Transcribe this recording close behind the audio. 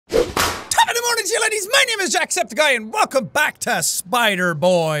gentlemen, ladies, my name is Jacksepticeye, and welcome back to Spider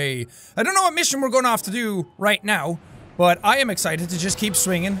Boy. I don't know what mission we're going off to do right now, but I am excited to just keep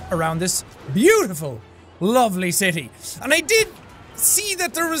swinging around this beautiful, lovely city. And I did see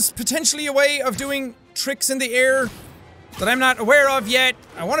that there was potentially a way of doing tricks in the air that I'm not aware of yet.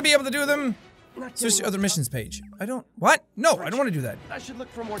 I want to be able to do them. Switch to other missions page. I don't... What? No, I don't want to do that. I should look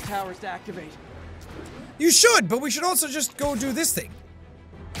for more towers to activate. You should, but we should also just go do this thing.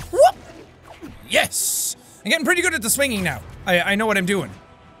 Whoop! Yes! I'm getting pretty good at the swinging now. I know what I'm doing.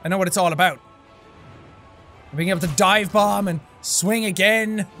 I know what it's all about. Being able to dive bomb and swing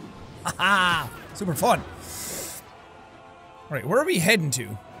again. Haha! Super fun. Alright, where are we heading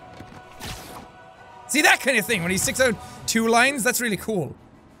to? See, that kind of thing, when he sticks out two lines, that's really cool.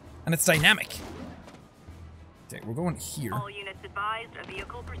 And it's dynamic. Okay, we're going here. All units advised, a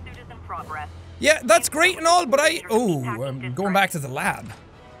vehicle pursuit is in progress. Yeah, that's great and all, but I'm going back to the lab.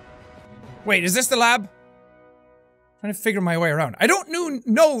 Wait, is this the lab? Trying to figure my way around. I don't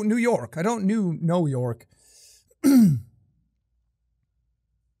know New York. I don't know York.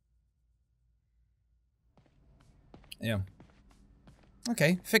 Yeah.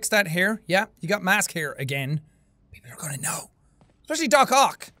 Okay, fix that hair. Yeah, you got mask hair again. People are gonna know. Especially Doc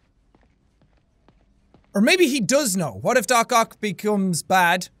Ock. Or maybe he does know. What if Doc Ock becomes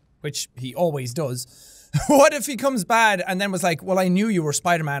bad? Which he always does. What if he comes bad and then was like, well, I knew you were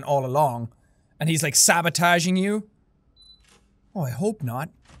Spider-Man all along. And he's like sabotaging you? Oh, I hope not.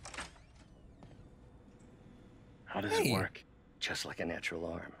 How does it work? Just like a natural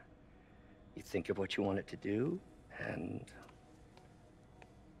arm. You think of what you want it to do, and...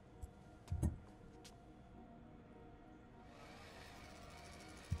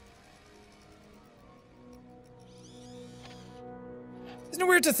 Isn't it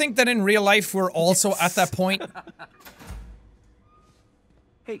weird to think that in real life we're also at that point?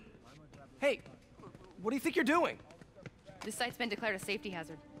 Hey, what do you think you're doing? This site's been declared a safety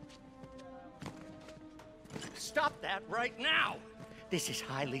hazard. Stop that right now! This is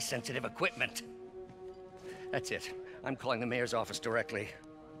highly sensitive equipment. That's it. I'm calling the mayor's office directly.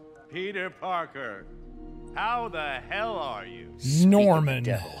 Peter Parker, how the hell are you? Norman.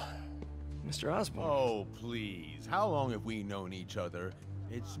 Mr. Osborn. Oh, please. How long have we known each other?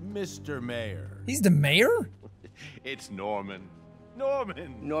 It's Mr. Mayor. He's the mayor? It's Norman.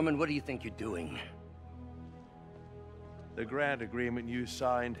 Norman! Norman, what do you think you're doing? The grant agreement you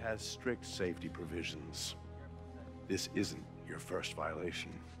signed has strict safety provisions. This isn't your first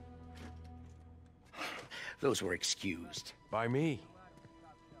violation. Those were excused. By me.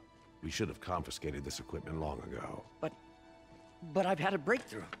 We should have confiscated this equipment long ago. But I've had a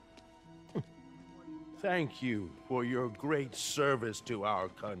breakthrough. Thank you for your great service to our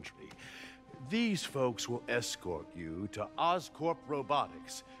country. These folks will escort you to Oscorp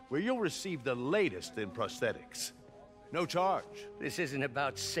Robotics, where you'll receive the latest in prosthetics. No charge. This isn't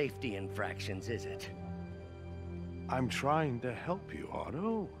about safety infractions, is it? I'm trying to help you,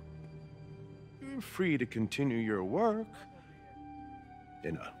 Otto. You're free to continue your work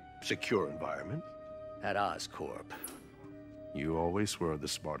in a secure environment. At Oscorp. You always were the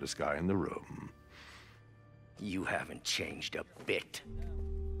smartest guy in the room. You haven't changed a bit.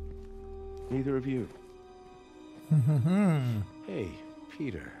 Neither of you. Hey,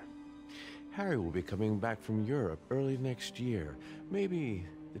 Peter. Harry will be coming back from Europe early next year. Maybe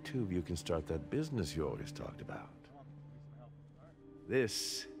the two of you can start that business you always talked about.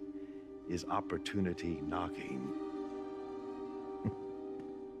 This is opportunity knocking.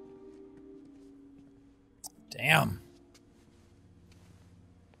 Damn.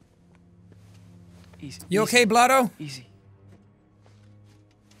 Easy. You okay, Blotto? Easy.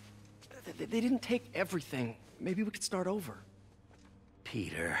 They didn't take everything. Maybe we could start over.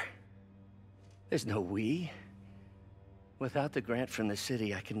 Peter. There's no we. Without the grant from the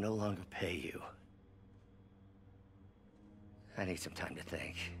city, I can no longer pay you. I need some time to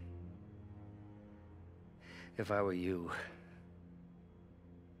think. If I were you,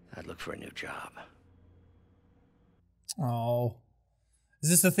 I'd look for a new job. Oh. Is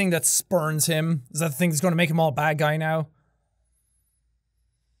this the thing that spurns him? Is that the thing that's going to make him all bad guy now?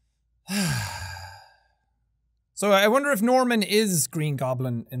 So I wonder if Norman is Green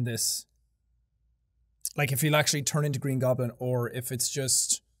Goblin in this. Like if he'll actually turn into Green Goblin or if it's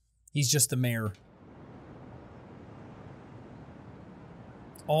just... he's just the mayor.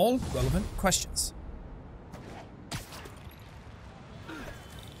 All relevant questions.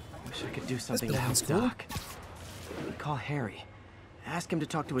 Wish I could do something to help building's cool. Doc. Call Harry. Ask him to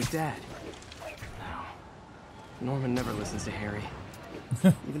talk to his dad. No. Norman never listens to Harry.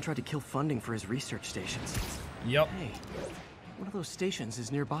 Even tried to kill funding for his research stations. Yep. Hey, one of those stations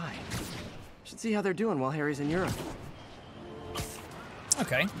is nearby. Should see how they're doing while Harry's in Europe.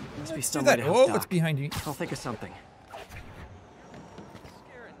 Okay. Must be Let's do some that. way to help Oh, Doc. what's behind you? I'll think of something.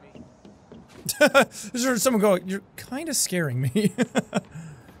 There's someone going, you're kind of scaring me.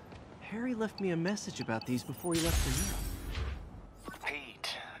 Harry left me a message about these before he left for Europe.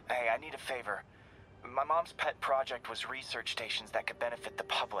 Pete, hey, I need a favor. My mom's pet project was research stations that could benefit the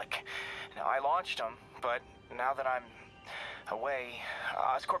public. Now, I launched them, but now that I'm away,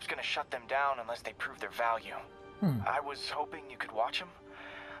 Oscorp's gonna shut them down unless they prove their value. I was hoping you could watch them.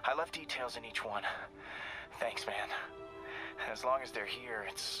 I left details in each one. Thanks, man. As long as they're here,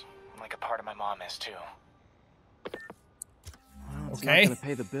 it's like a part of my mom is, too. Well, it's Okay. not gonna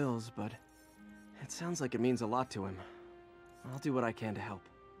pay the bills, but it sounds like it means a lot to him. I'll do what I can to help.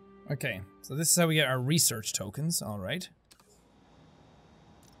 Okay, so this is how we get our research tokens, alright.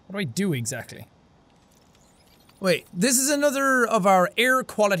 What do I do exactly? Wait, this is another of our air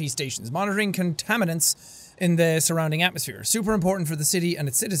quality stations, monitoring contaminants in the surrounding atmosphere. Super important for the city and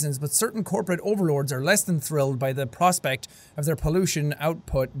its citizens, but certain corporate overlords are less than thrilled by the prospect of their pollution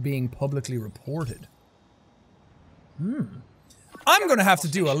output being publicly reported. I'm gonna have to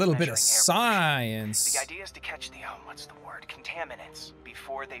do a little bit of science. The idea is to catch the, what's the word? Contaminants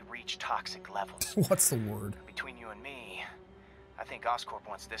before they reach toxic levels. What's the word? Between you and me, I think Oscorp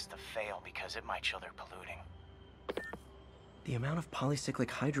wants this to fail because it might show they're polluting. The amount of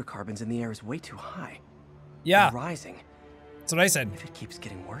polycyclic hydrocarbons in the air is way too high. Yeah, And rising. that's what I said. If it keeps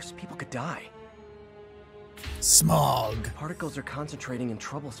getting worse, people could die. Smog. Particles are concentrating in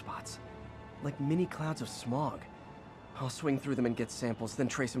trouble spots, like mini clouds of smog. I'll swing through them and get samples, then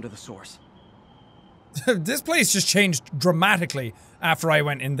trace them to the source. This place just changed dramatically after I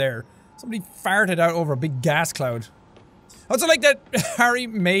went in there. Somebody farted out over a big gas cloud. I also like that Harry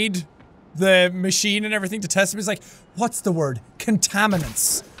made the machine and everything to test him. He's like, what's the word?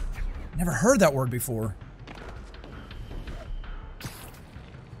 Contaminants. Never heard that word before.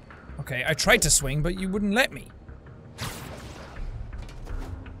 Okay, I tried to swing, but you wouldn't let me.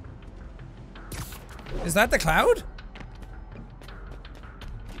 Is that the cloud?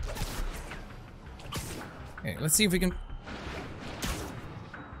 Okay, let's see if we can...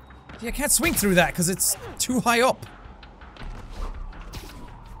 Yeah, I can't swing through that because it's too high up.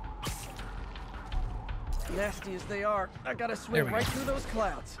 Nasty as they are, I gotta There swing we right go. through those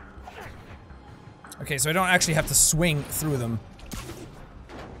clouds. Okay, so I don't actually have to swing through them.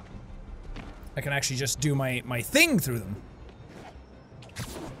 I can actually just do my thing through them.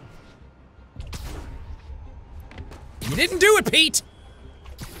 You didn't do it, Pete!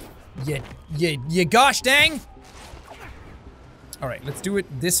 You gosh dang! Alright, let's do it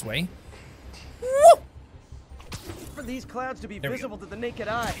this way. Woo! For these clouds to be There we visible to the naked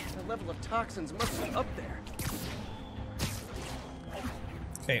eye, the level of toxins must be up there.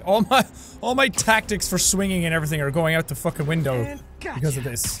 Okay, all my tactics for swinging and everything are going out the fucking window And gotcha. because of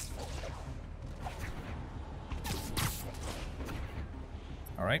this.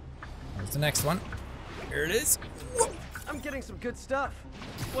 Alright, here's the next one. Here it is. I'm getting some good stuff.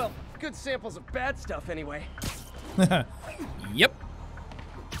 Well, good samples of bad stuff anyway. Yep.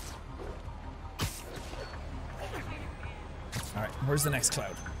 Alright, where's the next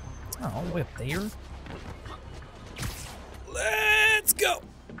cloud? Oh, all the way up there? Let's go!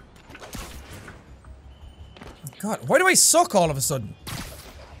 God, why do I suck all of a sudden?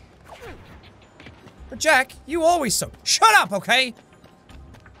 But Jack, you always suck. Shut up, okay?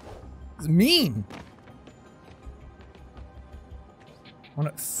 It's mean. I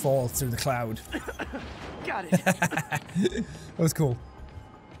want to fall through the cloud. Got it. That was cool.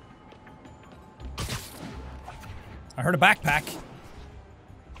 I heard a backpack.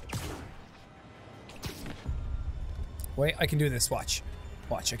 Wait, I can do this. Watch.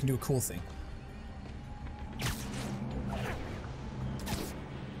 Watch, I can do a cool thing.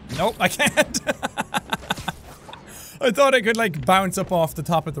 Nope, I can't. I thought I could like bounce up off the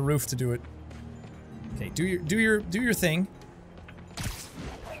top of the roof to do it. Okay, do your thing.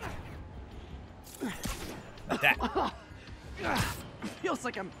 Like that. Feels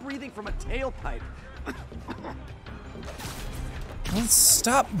like I'm breathing from a tailpipe. Well,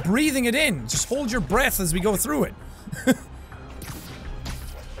 stop breathing it in. Just hold your breath as we go through it.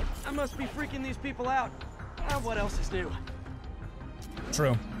 I must be freaking these people out. What else is new?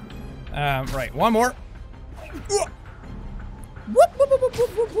 True. Right, one more. Whoop, whoop, whoop, whoop,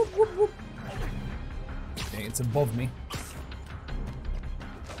 whoop, whoop, whoop, whoop, whoop. Okay, it's above me.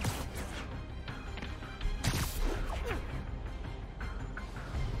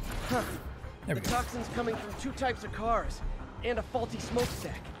 Huh. There we The go. toxin's coming from two types of cars and a faulty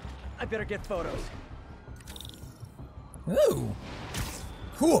smokestack. I better get photos. Ooh.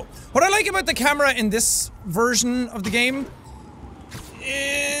 Cool. What I like about the camera in this version of the game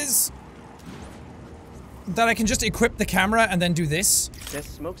is that I can just equip the camera and then do this.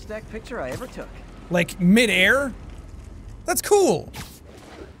 Best smokestack picture I ever took. Like, mid-air? That's cool.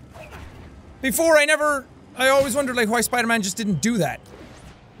 Before, I always wondered, like, why Spider-Man just didn't do that.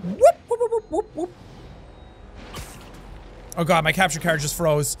 Whoop, whoop, whoop, whoop, whoop, whoop. Oh god, my capture card just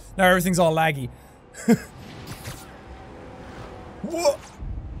froze. Now everything's all laggy. Whoa.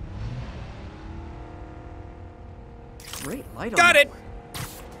 Great light on Got that it! one.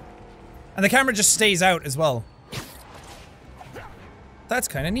 And the camera just stays out as well. That's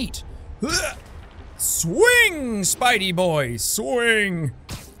kind of neat. Swing, Spidey boy, swing!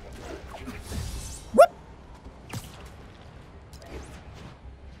 Whoop!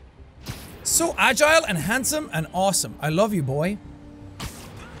 So agile and handsome and awesome. I love you, boy.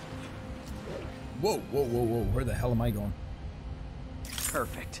 Whoa, whoa, whoa, whoa. Where the hell am I going?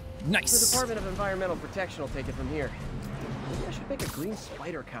 Perfect. Nice. The Department of Environmental Protection will take it from here. Maybe I should make a green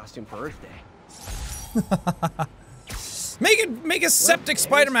spider costume for Earth Day. Make a septic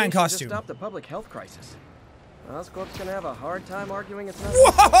Spider-Man costume. Just stop the public health crisis. Oscorp's gonna have a hard time arguing it's not.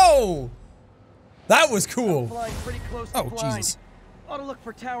 Whoa! That was cool. Flying pretty close to Oh, blind. Jesus. Ought to look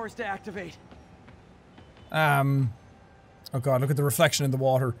for towers to activate. Oh god, look at the reflection in the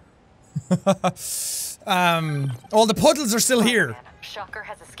water. All the puddles are still here. Shocker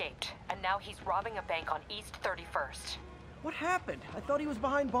has escaped, and now he's robbing a bank on East 31st. What happened? I thought he was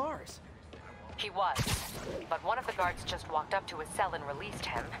behind bars. He was, but one of the guards just walked up to his cell and released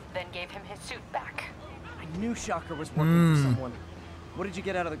him, then gave him his suit back. I knew Shocker was working for someone. What did you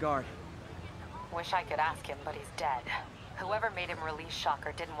get out of the guard? Wish I could ask him, but he's dead. Whoever made him release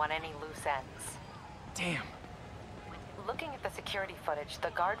Shocker didn't want any loose ends. Damn. Looking at the security footage, the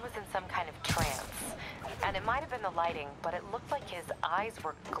guard was in some kind of trance. And it might have been the lighting, but it looked like his eyes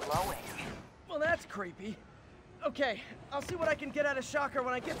were glowing. Well, that's creepy. Okay, I'll see what I can get out of Shocker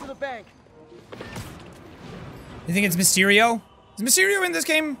when I get to the bank. You think it's Mysterio? Is Mysterio in this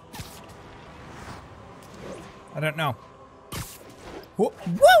game? I don't know. Whoa.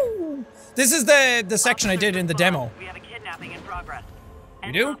 Woo! This is the section I did in the demo. We have a kidnapping in progress.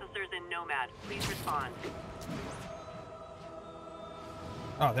 You do? Officers in Nomad, please respond.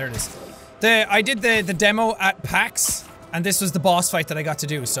 Oh, there it is. I did the demo at PAX, and this was the boss fight that I got to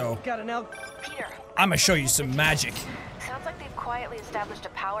do, so Got it now. Peter, I'm gonna show you some magic. sounds like they've quietly established a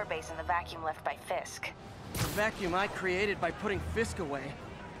power base in the vacuum left by Fisk. The vacuum I created by putting Fisk away.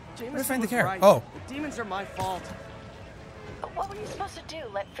 Jameson Where'd I find the was car? right. Oh. The demons are my fault. But what were you supposed to do?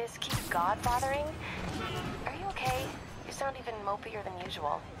 Let Fisk keep godfathering? Are you okay? You sound even mopier than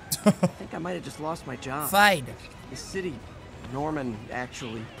usual. I think I might have just lost my job. Fine. The city, Norman,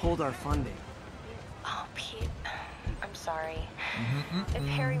 actually, pulled our funding. Oh, Pete. I'm sorry. If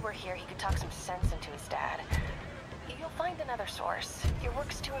Harry were here, he could talk some sense into his dad. You'll find another source. Your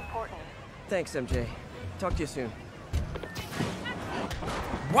work's too important. Thanks, MJ. Talk to you soon.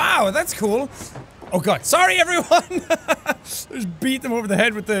 Wow, that's cool. Oh god, sorry everyone! Just beat them over the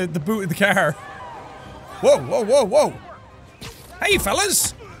head with the boot of the car. Whoa, whoa, whoa, whoa! Hey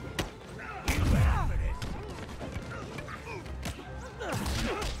fellas!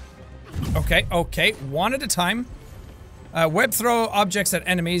 Okay, okay, one at a time. Web throw objects at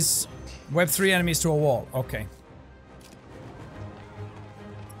enemies. Web 3 enemies to a wall. Okay.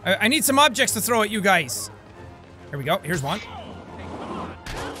 I need some objects to throw at you guys. Here we go, here's one.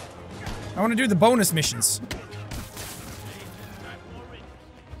 I want to do the bonus missions.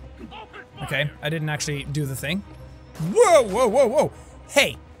 Okay, I didn't actually do the thing. Whoa, whoa, whoa, whoa!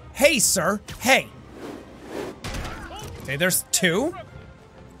 Hey! Hey, sir! Hey! Okay, there's 2.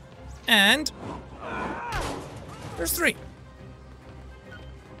 And... there's 3.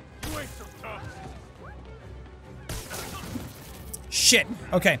 Shit!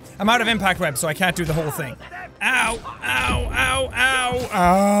 Okay, I'm out of impact web, so I can't do the whole thing. Ow! Ow! Ow! Ow!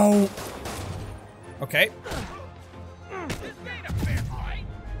 Ow! Okay.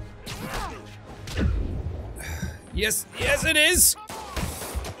 Yes, yes it is!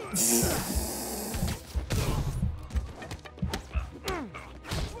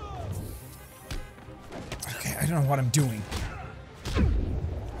 Okay, I don't know what I'm doing.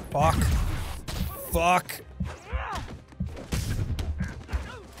 Fuck. Fuck.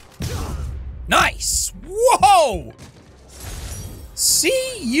 Nice! Whoa!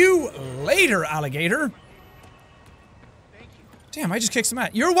 See you later, alligator. Damn, I just kicked some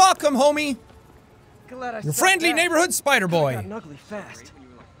ass. You're welcome, homie. Glad I Your stopped friendly that. neighborhood spider boy. Got ugly fast.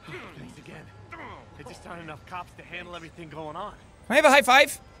 Thanks again. There just aren't enough cops to handle everything going on. Can I have a high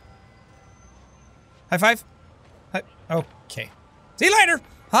five? High five? Hi okay. See you later.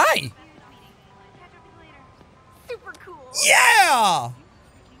 Hi. Super cool. Yeah!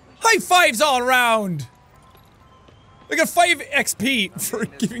 High fives all around. I got 5 XP for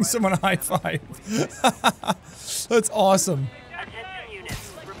giving someone a high five. That's awesome. Attention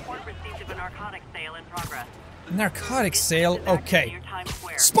units. Report receipt of a narcotics sale in progress. Narcotics sale? Okay. Near Times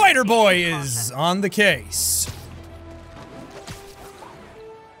Square. Spider Boy is on the case.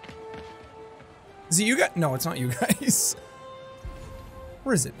 Is it you guys? No, it's not you guys.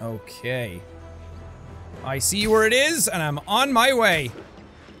 Where is it? Okay. I see where it is, and I'm on my way.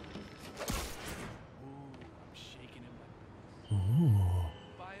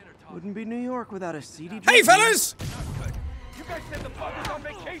 Wouldn't be New York without a seedy. Hey, fellas! You guys said the bug was on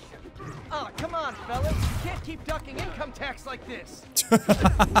vacation. Oh, come on, fellas. You can't keep ducking income tax like this.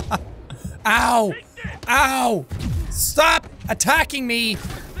 Ow! Ow! Stop attacking me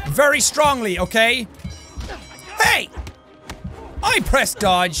very strongly, okay? Hey! I pressed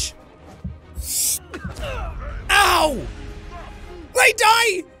dodge. Ow! Wait,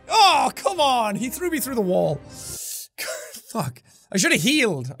 die! Oh, come on! He threw me through the wall. Fuck. I should have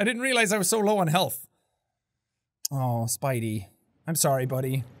healed. I didn't realize I was so low on health. Oh, Spidey. I'm sorry,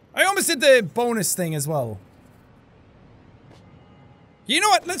 buddy. I almost did the bonus thing as well. You know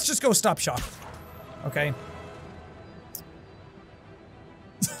what? Let's just go stop shock. Okay.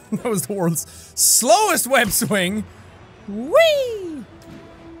 That was the world's slowest web swing. Whee!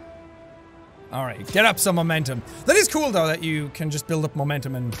 Alright, get up some momentum. That is cool though, that you can just build up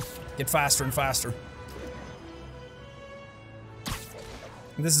momentum and get faster and faster.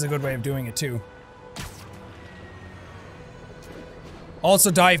 And this is a good way of doing it too. Also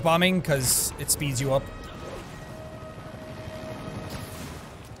dive bombing, because it speeds you up.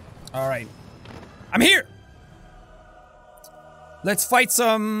 Alright. I'm here! Let's fight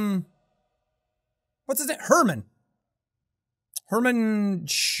some... What's his name? Herman. Herman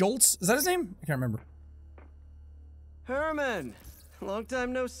Schultz? Is that his name? I can't remember. Herman, long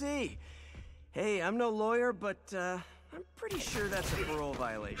time no see. Hey, I'm no lawyer, but I'm pretty sure that's a parole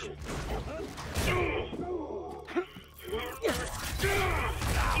violation.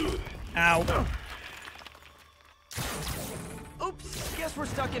 Ow. Oops, guess we're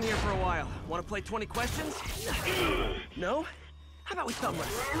stuck in here for a while. Want to play 20 questions? No? How about we thumb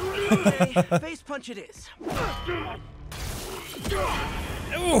wrestle? Okay, face punch it is.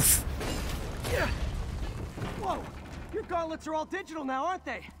 Oof. Whoa, your gauntlets are all digital now, aren't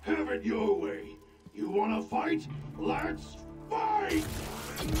they? Have it your way. You wanna fight? Let's fight!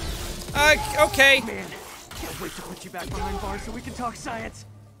 Okay. Man, can't wait to put you back behind bars so we can talk science.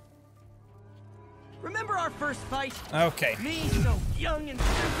 Remember our first fight? Okay. Me so young and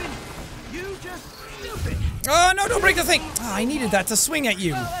stupid, you just stupid. Oh, no, don't break the thing. Oh, I needed that to swing at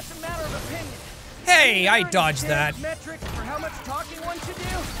you. Well, that's a matter of opinion. Hey, I dodged that. Metrics for how much talking one should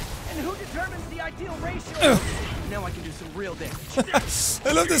do, and who determines the ideal ratio. Now I can do some real damage.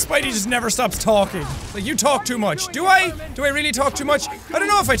 I love that Spidey just never stops talking. Like, you talk too much. Do I? Do I really talk too much? I don't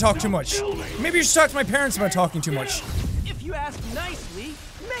know if I talk too much. Maybe you should talk to my parents about talking too much. If you ask nicely,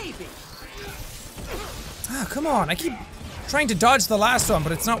 maybe. Ah, come on. I keep trying to dodge the last one,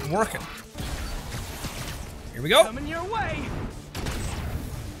 but it's not working. Here we go. Coming your way.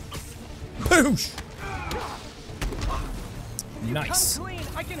 Boosh. Nice. Come clean.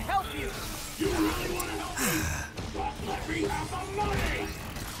 I can help you. You really wanna help me? Just let me have the money!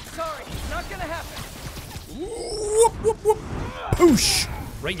 Sorry, not gonna happen. Whoop, whoop, whoop. Boosh.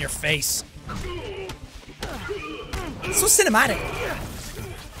 Right in your face. It's so cinematic.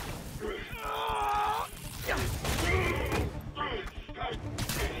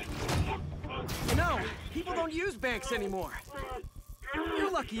 You know, people don't use banks anymore.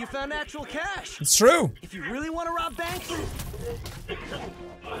 You're lucky you found actual cash. It's true. If you really want to rob banks,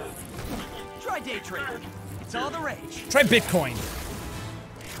 try day trading. It's all the rage. Try Bitcoin.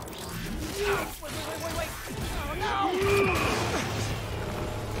 Wait. Oh, no!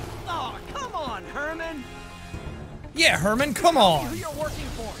 Oh, come on, Herman. Yeah, Herman, come on. Who you're working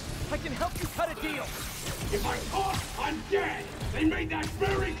for. I can help you cut a deal. If I talk, I'm dead! They made that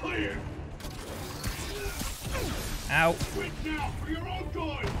very clear! Ow. Quit now, for your own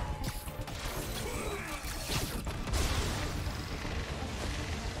good!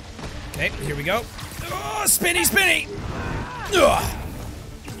 Okay, here we go. Oh, spinny, spinny! Ugh.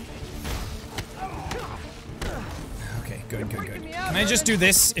 Okay, good. Can I just do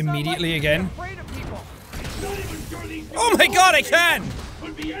this immediately again? Oh my god, I can!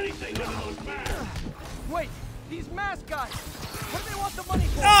 Could be anything to those masks! Wait, these mask guys. What do they want the money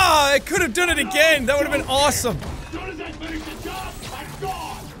for? Ah, I could have done it again. That would have been awesome. As soon as I finish the job, I'm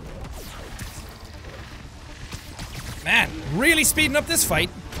gone! Man, really speeding up this fight.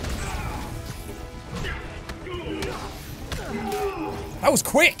 That was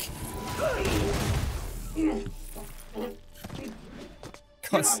quick.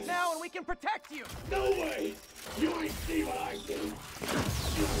 Get up now and we can protect you. No way! You ain't see what I do!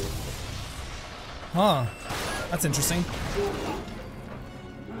 Huh. That's interesting.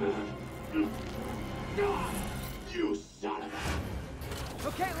 You son of a...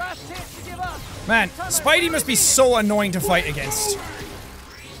 Okay, last chance to give up. Man, Spidey must be so annoying to fight against.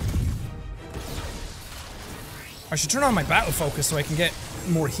 I should turn on my battle focus so I can get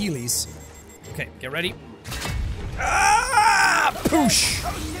more healies. Okay, get ready. Ah! Poosh!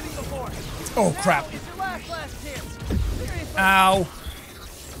 Oh crap. Ow.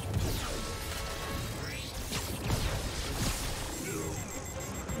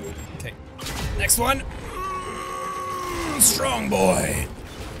 Okay. Next one. Strong boy.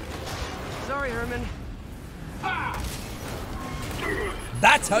 Sorry, Herman.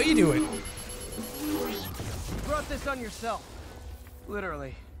 That's how you do it. You brought this on yourself.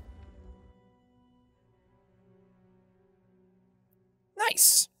 Literally.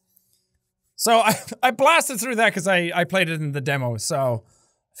 Nice. So I blasted through that because I played it in the demo, so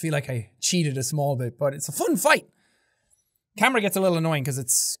I feel like I cheated a small bit, but it's a fun fight. Camera gets a little annoying because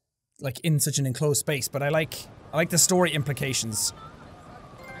it's like in such an enclosed space, but I like the story implications.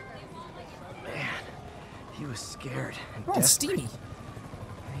 Man, he was scared and Oh, it's steamy.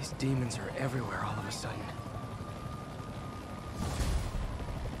 These demons are everywhere all of a sudden.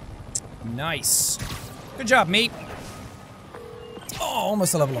 Nice. Good job, mate. Oh,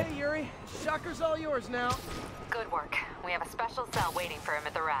 almost a level up. Hey, Yuri. Shocker's all yours now. Good work. We have a special cell waiting for him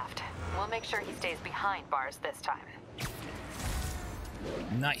at the raft. We'll make sure he stays behind bars this time.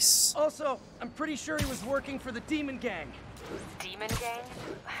 Nice. Also, I'm pretty sure he was working for the Demon Gang. Demon Gang?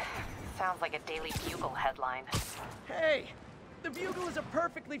 Sounds like a Daily Bugle headline. Hey, the Bugle is a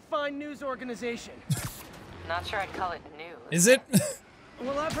perfectly fine news organization. Not sure I'd call it news. Is it?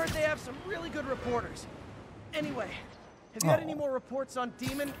 Well, I've heard they have some really good reporters. Anyway, have you had any more reports on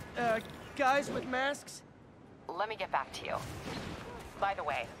demon, guys with masks? Let me get back to you. By the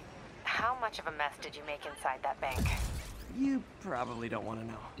way, how much of a mess did you make inside that bank? You probably don't want to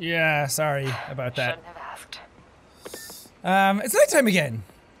know. Yeah, sorry about that. Shouldn't have asked. It's nighttime again.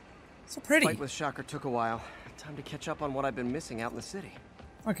 So pretty. Fight with Shocker took a while. Time to catch up on what I've been missing out in the city.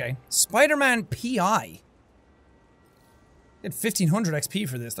 Okay. Spider-Man PI. Get 1500 XP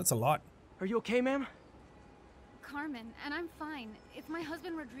for this. That's a lot. Are you okay, ma'am? Carmen, and I'm fine. It's my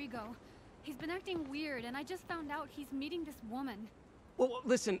husband Rodrigo. He's been acting weird, and I just found out he's meeting this woman. Well,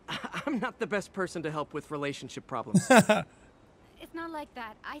 listen, I'm not the best person to help with relationship problems. It's not like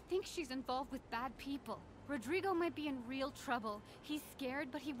that. I think she's involved with bad people. Rodrigo might be in real trouble. He's scared,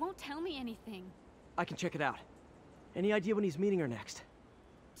 but he won't tell me anything. I can check it out. Any idea when he's meeting her next?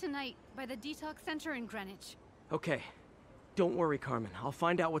 Tonight, by the detox center in Greenwich. Okay. Don't worry, Carmen. I'll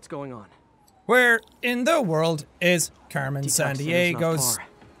find out what's going on. Where in the world is Carmen Detox center's not Sandiego's far.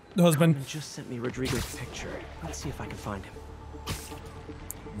 husband? Carmen just sent me Rodrigo's picture. Let's see if I can find him.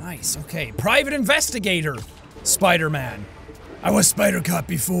 Nice, okay. Private investigator, Spider-Man. I was Spider Cop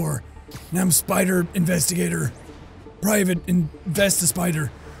before. Now I'm Spider Investigator. Private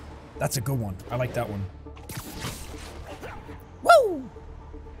Invest-a-Spider. That's a good one. I like that one. Woo!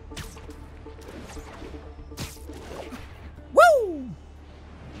 Woo!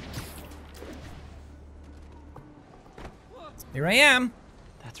 Here I am.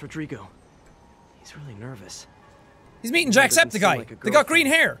 That's Rodrigo. He's really nervous. He's meeting Doesn't seem Jacksepticeye. like a They got green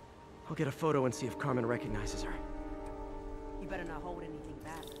girlfriend. hair. I'll get a photo and see if Carmen recognizes her. You better not hold anything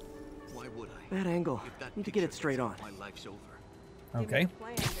back. Why would I? Bad angle. If that Need to get it picture straight gets on. out, my life's over. Okay.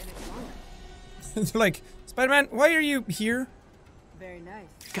 Plans and it's on. They're like, Spider-Man, why are you here? Very nice.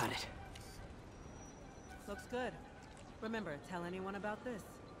 Got it. Looks good. Remember, tell anyone about this.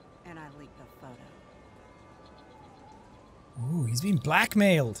 And I leaked the photo. Ooh, he's being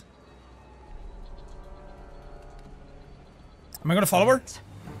blackmailed. Am I gonna follow her?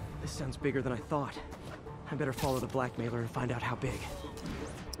 This sounds bigger than I thought. I better follow the blackmailer and find out how big.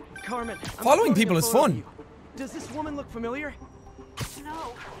 Carmen, I'm Following uploading people a is photo of fun. you. Does this woman look familiar?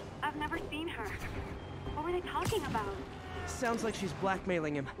 No, I've never seen her. What were they talking about? Sounds like she's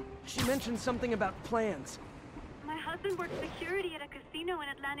blackmailing him. She mentioned something about plans. My husband works security at a casino in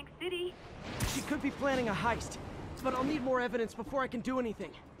Atlantic City. She could be planning a heist, but I'll need more evidence before I can do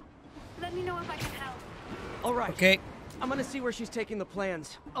anything. Let me know if I can help. All right. Okay. I'm gonna see where she's taking the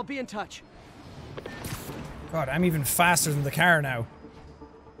plans. I'll be in touch. God, I'm even faster than the car now.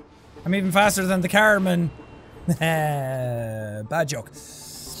 I'm even faster than the Carmen. Bad joke.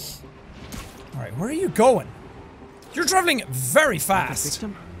 Alright, where are you going? You're traveling very fast. A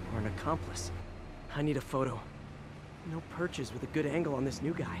victim or an accomplice? I need a photo. No perches with a good angle on this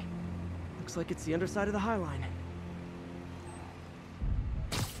new guy. Looks like it's the underside of the High Line.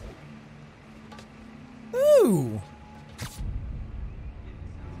 Ooh.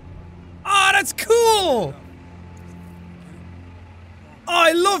 Oh, that's cool! Oh,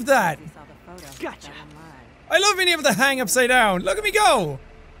 I love that! Gotcha! I love being able to hang upside down. Look at me go!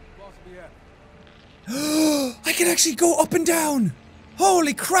 I can actually go up and down!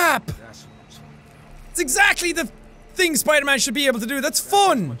 Holy crap! It's exactly the thing Spider-Man should be able to do. That's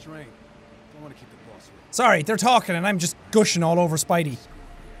fun! Sorry, they're talking and I'm just gushing all over Spidey.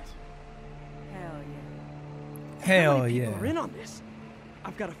 Hell yeah. People are in on this.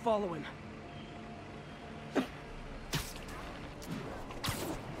 I've got to follow him.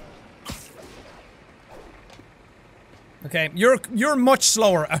 Okay, you're much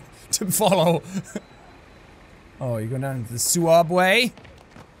slower to follow. Oh, you're going down the subway?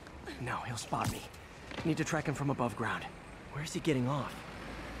 No, he'll spot me. Need to track him from above ground. Where's he getting off?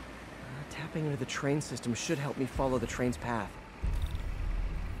 Tapping into the train system should help me follow the train's path.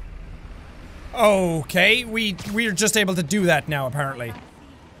 Okay, we're just able to do that now, apparently.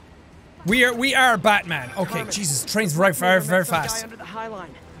 We are Batman. Okay, Carmen, Jesus, train's very fast. Guy under the High Line.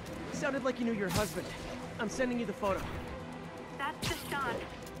 Sounded like you knew your husband. I'm sending you the photo. That's Deshaun,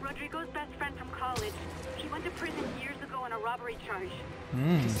 Rodrigo's best friend from college. He went to prison years ago on a robbery charge.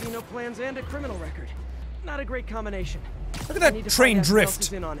 Casino plans and a criminal record. Not a great combination. Look at that train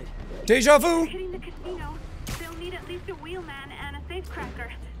drift. In on it. Deja vu. Hitting the casino, they'll need at least a wheelman and a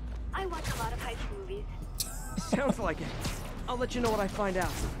safecracker. I watch a lot of heist movies. Sounds like it. I'll let you know what I find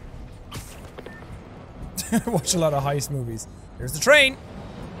out. Watch a lot of heist movies. Here's the train.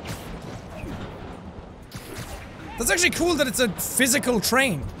 That's actually cool that it's a physical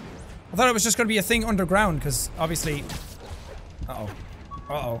train. I thought it was just going to be a thing underground, because obviously... Uh-oh.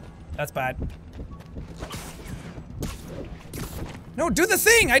 Uh-oh. That's bad. No, do the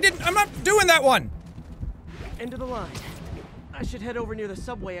thing! I'm not doing that one! End of the line. I should head over near the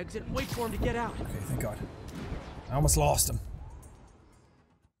subway exit and wait for him to get out. Okay, thank God. I almost lost him.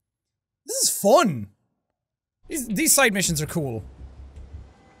 This is fun! These side missions are cool.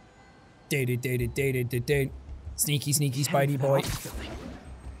 Sneaky, sneaky Spidey boy.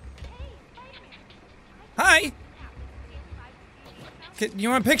 Hi! You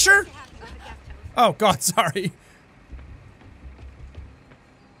want a picture? Oh God, sorry.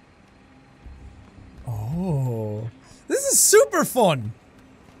 Oh, this is super fun.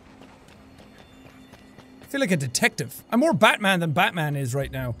 I feel like a detective. I'm more Batman than Batman is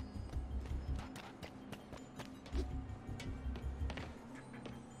right now.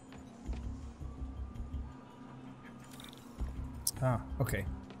 Ah, okay.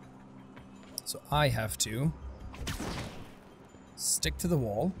 So I have to stick to the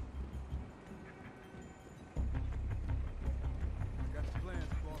wall. Got the plans,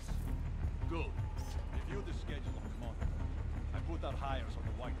 boss. Good. Review the schedule. Come on. I put out hires on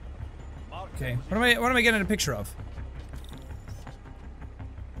the whiteboard. Okay. What am I getting a picture of?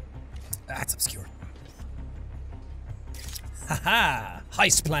 That's obscure. Haha!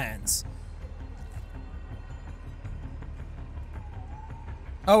 Heist plans.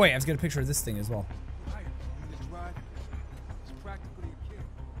 Oh wait, I have to get a picture of this thing as well.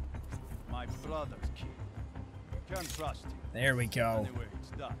 My brother's kid. Can't trust him. There we go. Anyway,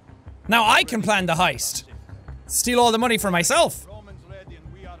 it's done. Now I can plan the heist. Steal all the money for myself. Roman's ready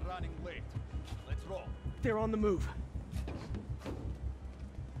and we are running late. Let's roll. They're on the move.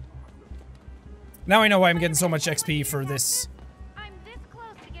 Now I know why I'm getting so much XP for this. I'm this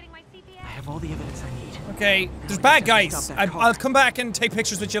close to getting my CPS. I have all the evidence I need. Okay, there's bad guys. I'll come back and take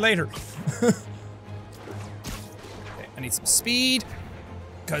pictures with you later. Okay, I need some speed.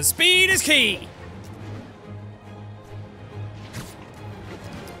 Because speed is key.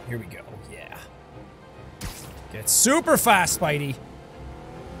 Here we go, yeah. Get super fast, Spidey.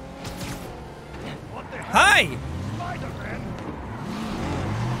 Hi!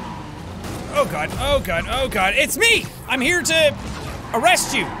 Oh God, oh God, oh God, it's me! I'm here to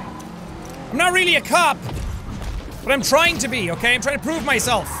arrest you. I'm not really a cop, but I'm trying to be, okay? I'm trying to prove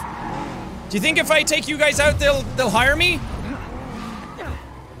myself. Do you think if I take you guys out, they'll hire me?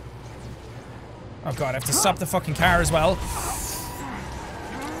 Oh God, I have to stop the fucking car as well.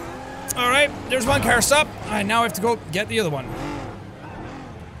 Alright, there's one car stop. I now have to go get the other one.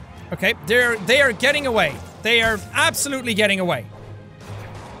 Okay, they are getting away. They are absolutely getting away.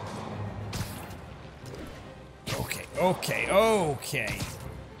 Okay.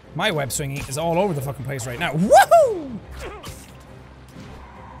 My web swinging is all over the fucking place right now. Woohoo!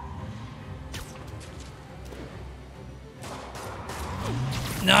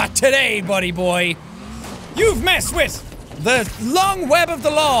 Not today, buddy boy. You've messed with the long web of the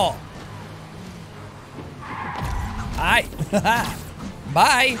law. Hi.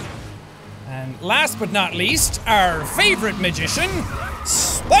 Bye. And last but not least, our favorite magician,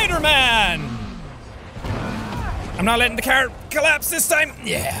 Spider-Man. I'm not letting the car collapse this time.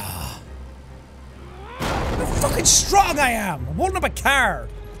 Yeah. How fucking strong I am. I'm holding up a car.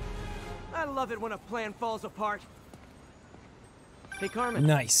 I love it when a plan falls apart. Hey, Carmen.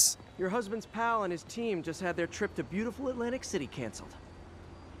 Nice. Your husband's pal and his team just had their trip to beautiful Atlantic City canceled.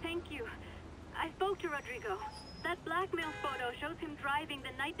 Thank you. I spoke to Rodrigo. That blackmail photo shows him driving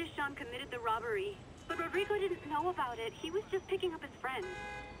the night Deshaun committed the robbery. But Rodrigo didn't know about it. He was just picking up his friend.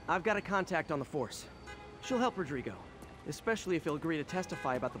 I've got a contact on the force. She'll help Rodrigo, especially if he'll agree to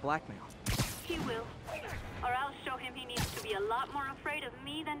testify about the blackmail. He will. Or I'll show him he needs to be a lot more afraid of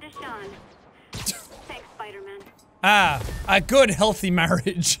me than Deshaun. Thanks, Spider-Man. Ah, a good, healthy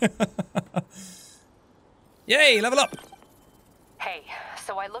marriage. Yay, level up. Hey,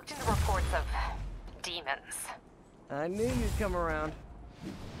 so I looked into reports of demons. I knew you'd come around.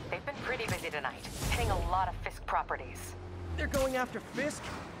 They've been pretty busy tonight, hitting a lot of Fisk properties. They're going after Fisk?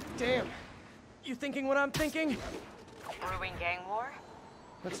 Damn. You thinking what I'm thinking? Brewing gang war?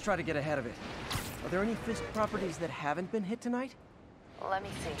 Let's try to get ahead of it. Are there any Fisk properties that haven't been hit tonight? Let me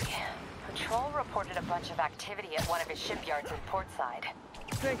see. Patrol reported a bunch of activity at one of his shipyards in Portside.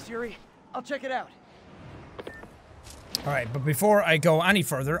 Thanks, Yuri. I'll check it out. Alright, but before I go any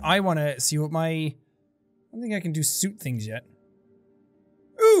further, I want to see what my... I don't think I can do suit things yet.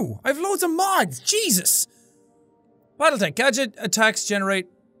 Ooh! I've loads of mods! Jesus! Battletech. Gadget attacks generate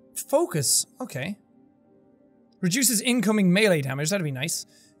focus. Okay. Reduces incoming melee damage. That'd be nice.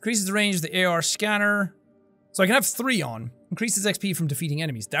 Increases the range of the AR scanner. So I can have 3 on. Increases XP from defeating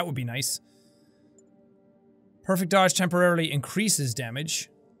enemies. That would be nice. Perfect dodge temporarily increases damage.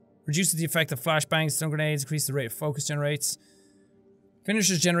 Reduces the effect of flashbangs, stun grenades. Increases the rate of focus generates.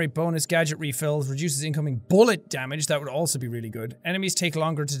 Finishers generate bonus gadget refills. Reduces incoming bullet damage. That would also be really good. Enemies take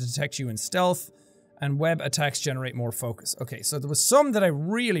longer to detect you in stealth. And web attacks generate more focus. Okay, so there was some that I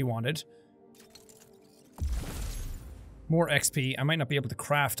really wanted. More XP. I might not be able to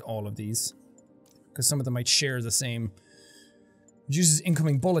craft all of these. Because some of them might share the same. Reduces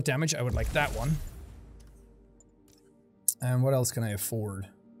incoming bullet damage. I would like that one. And what else can I afford?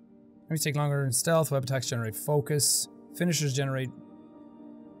 Enemies take longer in stealth. Web attacks generate focus. Finishers generate...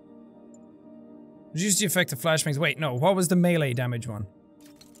 Reduce the effect of flashbangs. Wait, no. What was the melee damage one?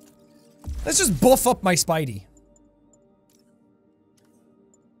 Let's just buff up my Spidey.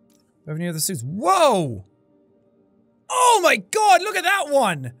 Do I have any other suits? Whoa! Oh my god, look at that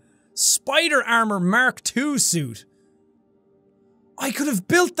one! Spider Armor Mark II suit. I could have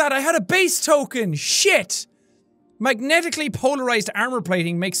built that. I had a base token. Shit! Magnetically polarized armor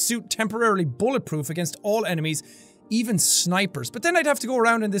plating makes suit temporarily bulletproof against all enemies, even snipers. But then I'd have to go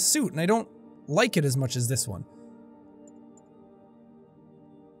around in this suit, and I don't like it as much as this one.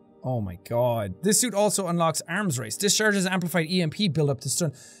 Oh my god. This suit also unlocks arms race. Discharges amplified EMP buildup to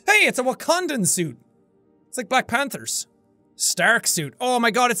stun. Hey, it's a Wakandan suit! It's like Black Panther's. Stark suit. Oh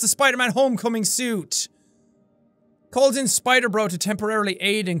my god, it's the Spider-Man Homecoming suit! Calls in Spider-Bro to temporarily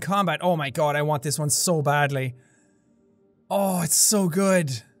aid in combat. Oh my god, I want this one so badly. Oh, it's so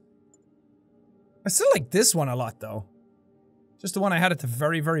good. I still like this one a lot, though. Just the one I had at the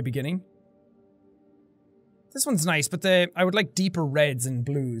very, very beginning. This one's nice, but I would like deeper reds and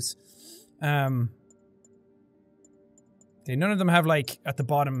blues. Okay, none of them have, like, at the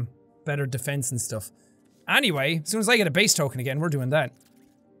bottom, better defense and stuff. Anyway, as soon as I get a base token again, we're doing that.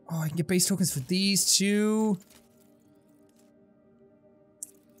 Oh, I can get base tokens for these two.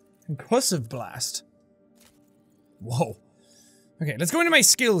 Concussive Blast. Whoa. Okay, let's go into my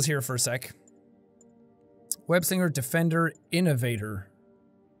skills here for a sec. Webslinger, Defender, Innovator.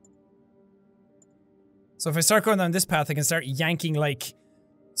 So if I start going down this path, I can start yanking, like,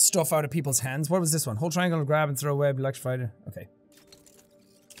 stuff out of people's hands. What was this one? Hold triangle to grab and throw web, electrified. Okay.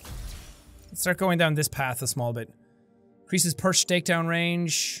 Let's start going down this path a small bit. Increases perch takedown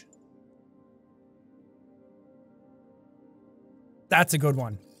range. That's a good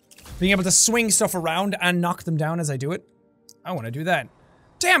one. Being able to swing stuff around and knock them down as I do it. I want to do that.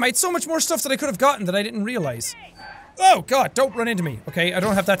 Damn, I had so much more stuff that I could have gotten that I didn't realize. Oh god, don't run into me. Okay, I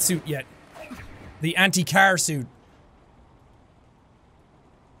don't have that suit yet. The anti-car suit.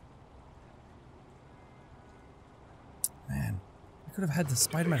 Man, I could have had the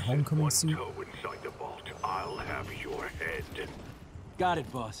Spider-Man Homecoming suit. Inside the vault, I'll have your head. Got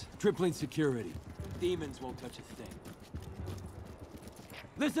it, boss. Tripling security. Demons won't touch a thing.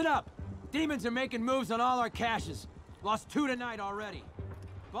 Listen up! Demons are making moves on all our caches. Lost 2 tonight already.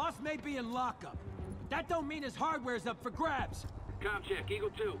 Boss may be in lockup, but that don't mean his hardware's up for grabs. Com check, Eagle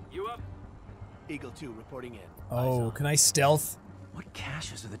 2, you up? Eagle 2 reporting in. Oh, can I stealth? What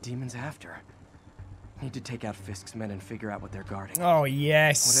caches are the demons after? Need to take out Fisk's men and figure out what they're guarding. Oh,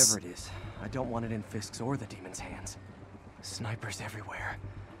 yes. Whatever it is, I don't want it in Fisk's or the demons' hands. Snipers everywhere.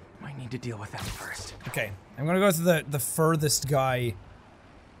 Might need to deal with them first. Okay, I'm gonna go to the furthest guy.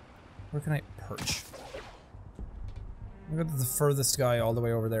 Where can I perch? I'm gonna go to the furthest guy all the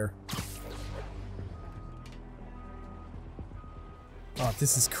way over there. Oh,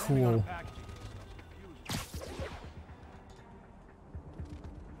 this is cool.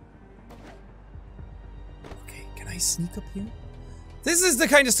 Okay, can I sneak up here? This is the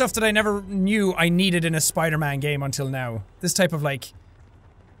kind of stuff that I never knew I needed in a Spider-Man game until now. This type of, like,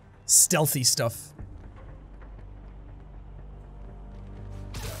 stealthy stuff.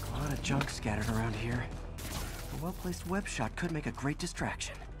 A lot of junk scattered around here. A well-placed web shot could make a great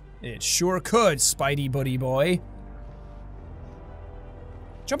distraction. It sure could, Spidey buddy boy.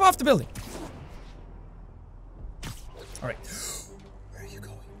 Jump off the building. Alright. Where are you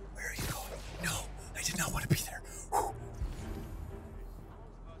going? Where are you going? No, I did not want to be there. Whew.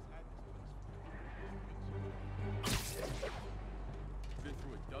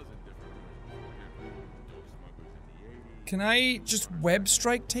 Can I just web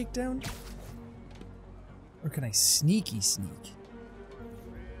strike takedown? Or can I sneaky sneak?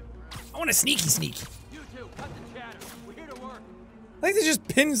 I want a sneaky sneak. You two, cut the chatter. We're here to work. I think they just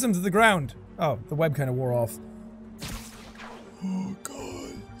pins them to the ground. Oh, the web kind of wore off. Oh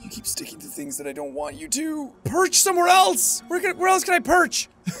god, you keep sticking to things that I don't want you to. Perch somewhere else! Where else can I perch?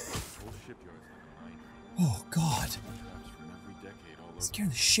 Oh god. Scaring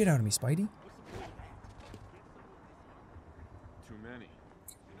the shit out of me, Spidey. Too many.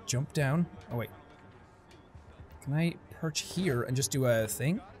 Jump down. Oh wait. Can I perch here and just do a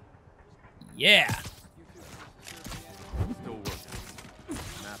thing? Yeah!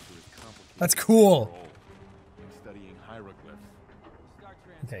 That's cool!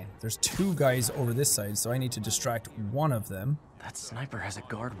 Okay, there's two guys over this side, so I need to distract one of them. That sniper has a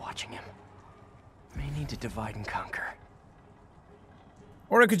guard watching him. May need to divide and conquer.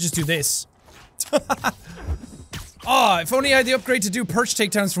 Or I could just do this. Ah, if only I had the upgrade to do perch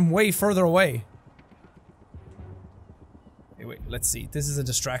takedowns from way further away. Okay, wait, let's see. This is a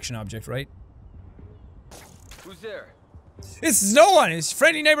distraction object, right? Who's there? It's no one! It's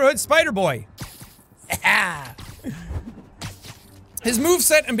friendly neighborhood spider boy! His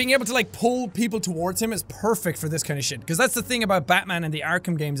moveset and being able to, like, pull people towards him is perfect for this kind of shit. Because that's the thing about Batman and the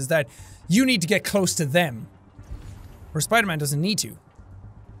Arkham games, is that you need to get close to them. Where Spider-Man doesn't need to.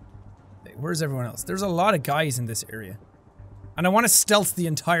 Hey, where's everyone else? There's a lot of guys in this area. And I want to stealth the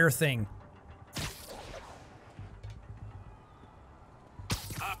entire thing.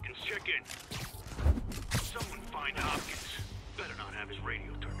 Hopkins, check in. Someone find Hopkins. Better not have his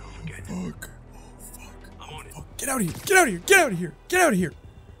radio turned off again. Fuck. I'm on it. Get out of here! Get out of here! Get out of here! Get out of here!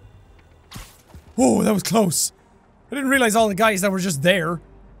 Oh, that was close. I didn't realize all the guys that were just there.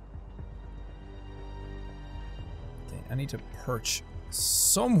 Okay, I need to perch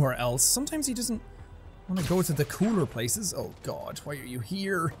somewhere else. Sometimes he doesn't want to go to the cooler places. Oh god, why are you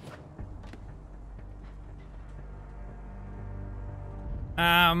here?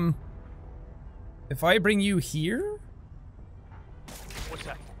 If I bring you here? What's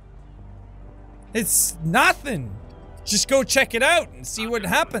that? It's nothing. Just go check it out and see what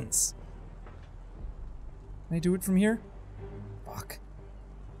happens. Can I do it from here? Fuck.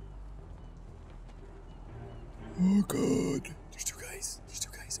 Oh god. There's two guys. There's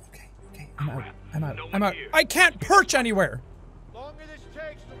two guys. Okay, okay. I'm out. I'm out. I'm out. I can't perch anywhere. Longer this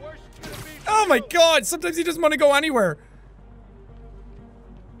takes, the worse it's gonna be. Oh my god, sometimes he doesn't want to go anywhere.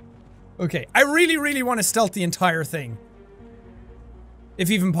 Okay, I really, really want to stealth the entire thing.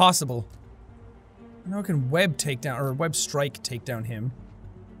 If even possible. I know I can web take down, or web strike take down him.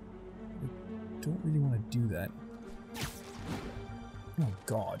 I don't really want to do that. Oh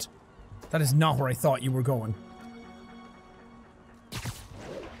god. That is not where I thought you were going.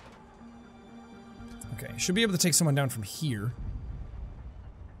 Okay, should be able to take someone down from here.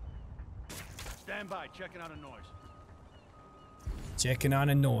 Stand by, checking out a noise. Checking on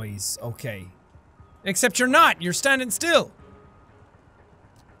a noise. Okay. Except you're not. You're standing still.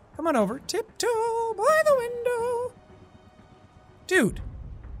 Come on over. Tiptoe by the window. Dude.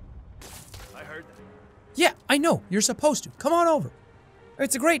 I heard that. Yeah, I know. You're supposed to. Come on over.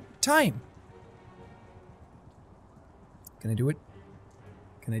 It's a great time. Can I do it?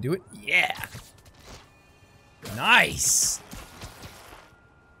 Can I do it? Yeah. Nice.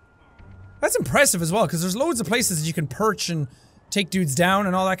 That's impressive as well, because there's loads of places that you can perch and take dudes down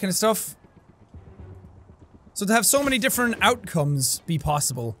and all that kind of stuff. So to have so many different outcomes be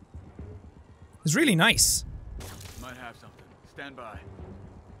possible is really nice. Might have something. Stand by.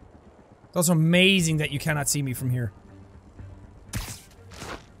 It's also amazing that you cannot see me from here.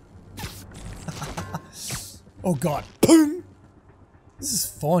 Oh god. Boom! This is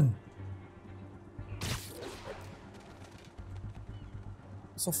fun.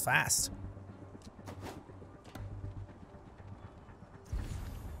 So fast.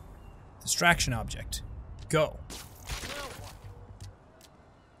 Distraction object. Go.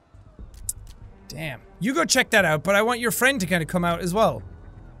 Damn. You go check that out, but I want your friend to kind of come out as well.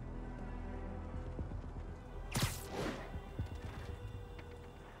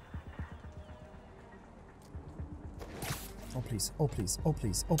 Oh please, oh please, oh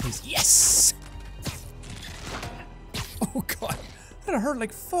please, oh please. Yes! Oh god. That hurt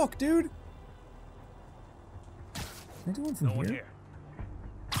like fuck, dude. Can I do one from here?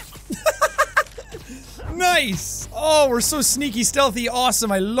 Nice! Oh, we're so sneaky, stealthy,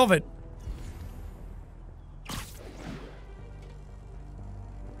 awesome. I love it.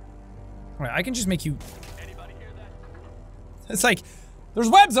 Alright, I can just make you... Anybody hear that? It's like, there's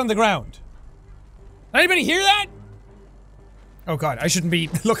webs on the ground. Anybody hear that? Oh god, I shouldn't be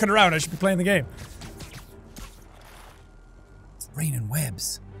looking around. I should be playing the game. It's raining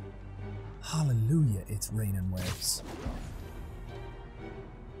webs. Hallelujah, it's raining webs.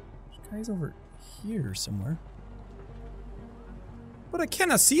 This guy's over here somewhere. But I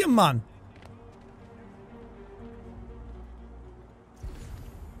cannot see him, man.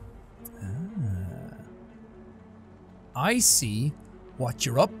 Ah. I see what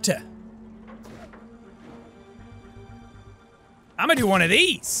you're up to. I'm gonna do one of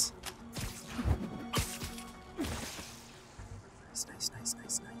these. Nice, nice, nice,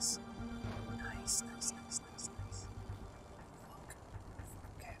 nice, nice. Nice, nice, nice, nice, nice.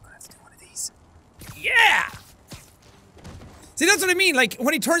 Okay, I'm gonna have to do one of these. Yeah! See, that's what I mean. Like,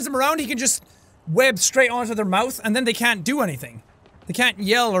 when he turns them around, he can just web straight onto their mouth, and then they can't do anything. They can't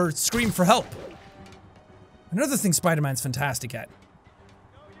yell or scream for help. Another thing Spider-Man's fantastic at.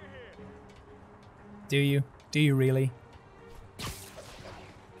 Do you? Do you really?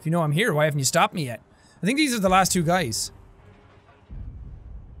 If you know I'm here, why haven't you stopped me yet? I think these are the last two guys.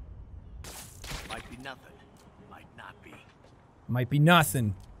 Might be nothing. Might not be. Might be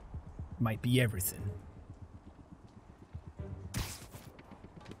nothing. Might be everything.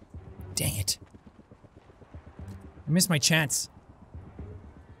 Dang it. I missed my chance.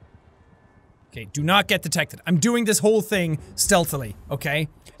 Okay, do not get detected. I'm doing this whole thing stealthily, okay?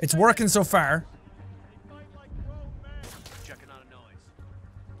 It's working so far.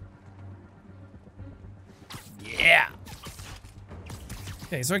 Yeah.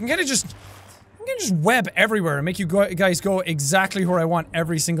 Okay, so I can kind of just web everywhere and make you guys go exactly where I want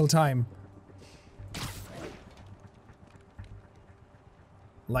every single time.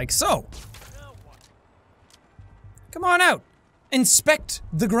 Like so. Come on out. Inspect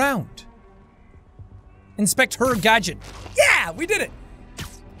the ground. Inspect her gadget. Yeah, we did it.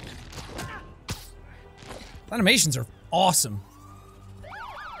 Animations are awesome.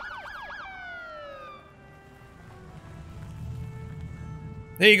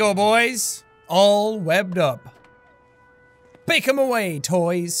 There you go, boys. All webbed up. Bake 'em away,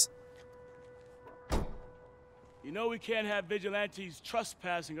 toys. You know we can't have vigilantes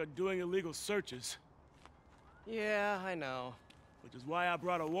trespassing or doing illegal searches. Yeah, I know. Which is why I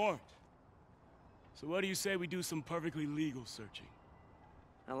brought a warrant. So what do you say we do some perfectly legal searching?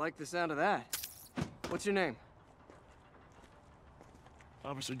 I like the sound of that. What's your name?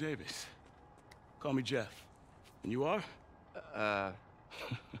 Officer Davis. Call me Jeff. And you are?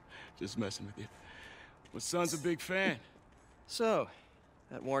 Just messing with you. My son's a big fan. So,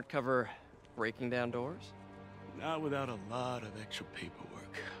 that warrant cover breaking down doors? Not without a lot of extra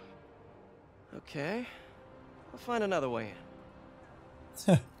paperwork. Okay. I'll find another way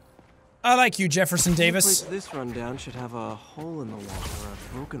in. I like you, Jefferson Davis. This rundown should have a hole in the wall or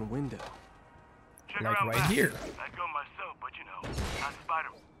a broken window. Like right here. I'd go myself, but you know, not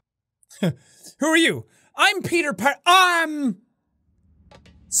Spider-Man. Who are you? I'm Peter I'm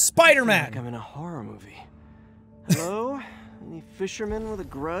Spider-Man. Like I'm in a horror movie. Hello? Any fisherman with a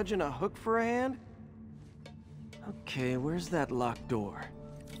grudge and a hook for a hand? Okay, where's that locked door?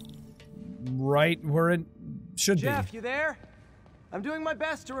 Right where it should be. Jeff, you there? I'm doing my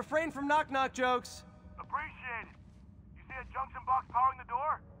best to refrain from knock-knock jokes. Appreciate it. You see a junction box powering the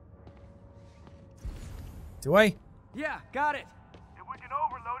door? Do I? Yeah, got it. If we can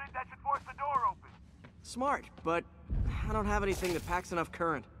overload it, that should force the door open. Smart, but I don't have anything that packs enough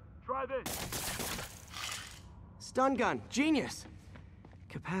current. Try this. Stun gun, genius!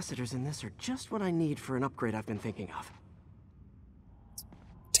 Capacitors in this are just what I need for an upgrade I've been thinking of.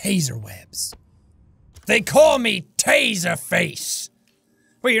 Taser webs. They call me Taserface.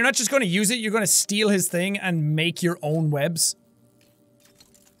 Wait, you're not just going to use it, you're going to steal his thing and make your own webs?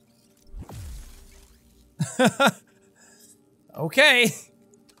 Okay.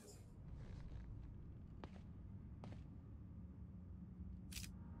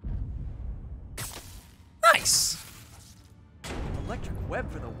 Nice. Electric web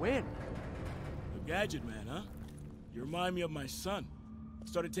for the win. A gadget man, huh? You remind me of my son.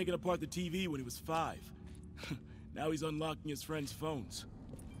 Started taking apart the TV when he was 5. Now he's unlocking his friends' phones.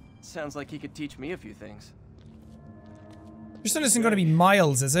 Sounds like he could teach me a few things. Your son isn't going to be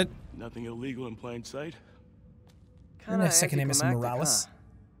Miles, is it? Nothing illegal in plain sight? Your next second name is Morales.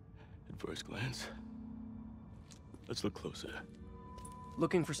 At first glance. Let's look closer.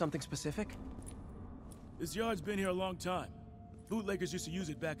 Looking for something specific? This yard's been here a long time. Bootleggers used to use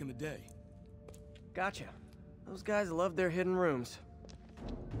it back in the day. Gotcha. Those guys love their hidden rooms.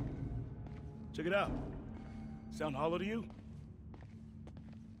 Check it out. Sound hollow to you?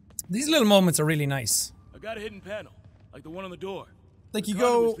 These little moments are really nice. I got a hidden panel, like the one on the door. Like you The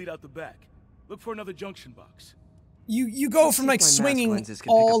go... conduits lead out the back. Look for another junction box. You go from like swinging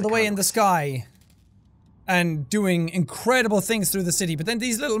all the way in the sky and doing incredible things through the city, but then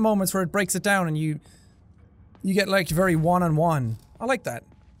these little moments where it breaks it down and you get like very one-on-one. I like that.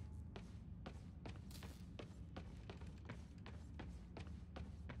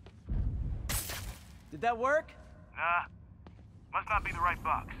 Did that work? Nah. Must not be the right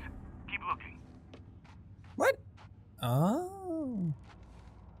box. Keep looking. What? Oh.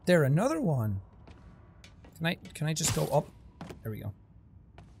 There, another one. Can I just go up? There we go.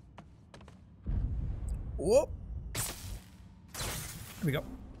 Whoop. There we go.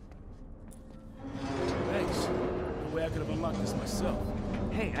 Thanks. No way I could have unlocked this myself.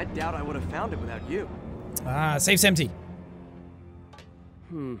 Hey, I doubt I would have found it without you. Ah, safe's empty.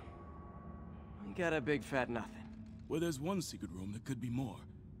 You got a big fat nothing. Well, there's one secret room that could be more.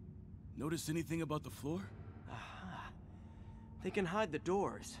 Notice anything about the floor? Aha. They can hide the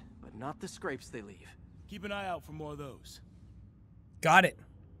doors, but not the scrapes they leave. Keep an eye out for more of those. Got it.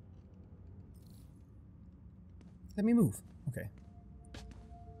 Let me move. Okay.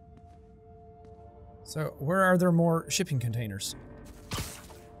 So, where are there more shipping containers?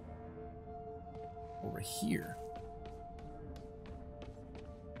 Over here.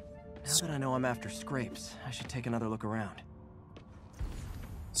 Now that I know I'm after scrapes, I should take another look around.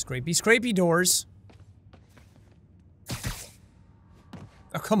 Scrapey, scrapey doors.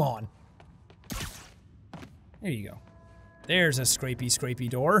 Oh, come on. There you go. There's a scrapey, scrapey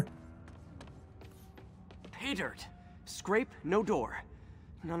door. Pay dirt. Scrape, no door.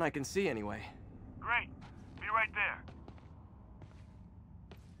 None I can see anyway. Great. Be right there.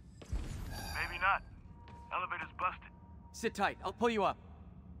 Maybe not. Elevator's busted. Sit tight. I'll pull you up.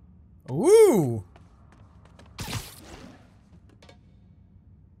 Ooh.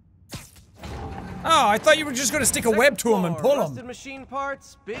 Oh, I thought you were just gonna stick a web to him and pull him. Rusted machine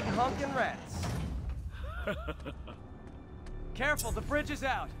parts, big honkin' rats. Careful, the bridge is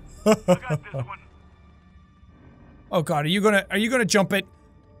out. I got this one. Oh god, are you gonna jump it?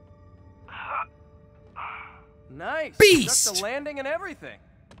 Nice. Beast! Got the landing and everything.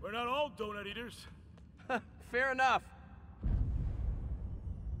 We're not all donut eaters. Fair enough.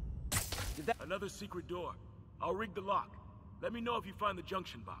 Another secret door. I'll rig the lock. Let me know if you find the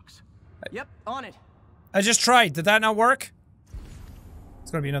junction box. Yep, on it. I just tried. Did that not work? It's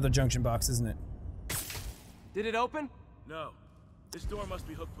gonna be another junction box, isn't it? Did it open? No. This door must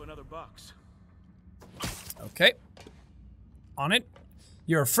be hooked to another box. Okay. On it.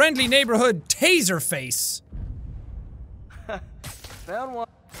 Your friendly neighborhood Taserface. Found one.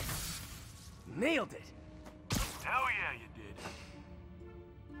 Nailed it. Hell yeah, you did.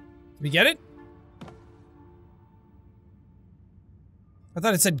 Did we get it? I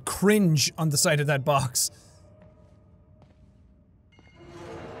thought it said cringe on the side of that box.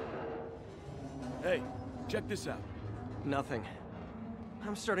 Hey, check this out. Nothing.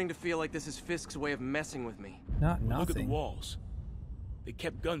 I'm starting to feel like this is Fisk's way of messing with me. Not nothing. Look at the walls. They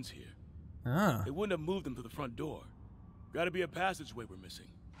kept guns here. Ah. They wouldn't have moved them to the front door. Gotta be a passageway we're missing.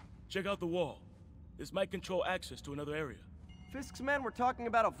 Check out the wall. This might control access to another area. Fisk's men were talking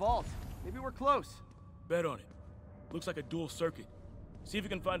about a vault. Maybe we're close. Bet on it. Looks like a dual circuit. See if you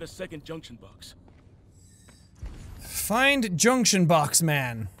can find a second junction box. Find junction box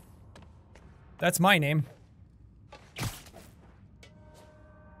man. That's my name.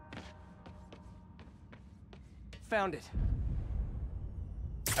 Found it.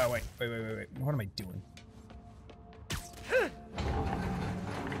 Oh wait. What am I doing?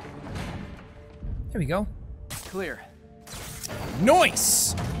 Here we go. Clear.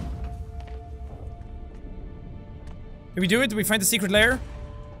 Nice! Did we do it? Did we find the secret lair?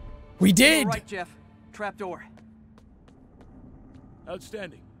 We did! All right, Jeff. Trapdoor.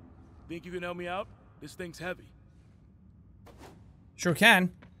 Outstanding. Think you can help me out? This thing's heavy. Sure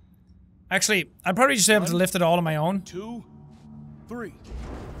can. Actually, I'd probably just be able to lift it all on my own. 2, 3.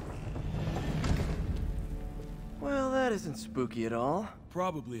 Well, that isn't spooky at all.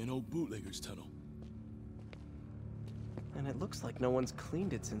 Probably an old bootlegger's tunnel. And it looks like no one's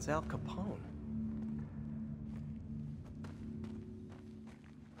cleaned it since Al Capone.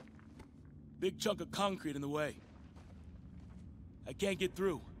 Big chunk of concrete in the way. I can't get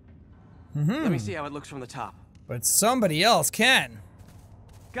through. Let me see how it looks from the top. But somebody else can.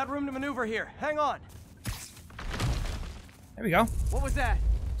 Got room to maneuver here. Hang on. There we go. What was that?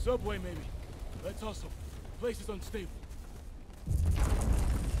 Subway, maybe. Let's hustle. Place is unstable.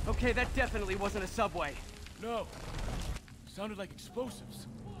 Okay, that definitely wasn't a subway. No. Sounded like explosives.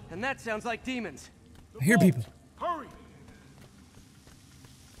 And that sounds like demons. I hear people. Hurry!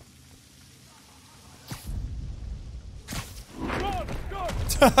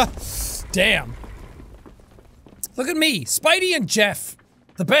 Damn. Look at me, Spidey and Jeff.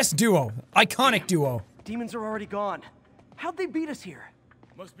 The best duo. Iconic duo. Demons are already gone. How'd they beat us here?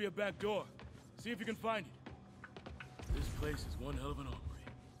 Must be a back door. See if you can find it. This place is one hell of an armory.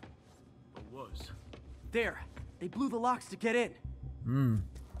 Or was. There. They blew the locks to get in.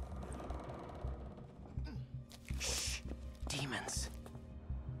 Shh. Demons.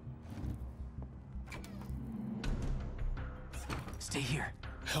 Stay here.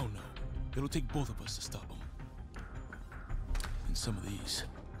 Hell no. It'll take both of us to stop them. And some of these.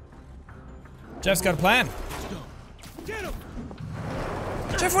 Jeff's got a plan. Let's go. Get him!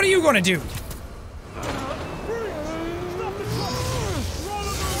 Jeff, what are you gonna do?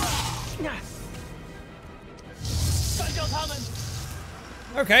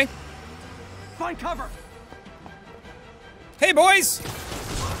 Okay. Find cover. Hey, boys!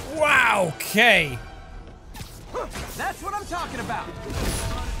 Wow, okay. That's what I'm talking about.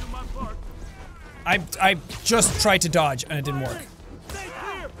 I just tried to dodge and it didn't work.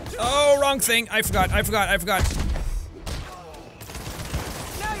 Oh, wrong thing. I forgot. Now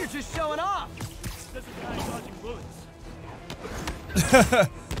you're just showing off.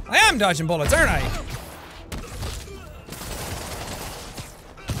 I am dodging bullets, aren't I?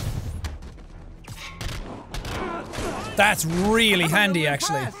 That's really handy,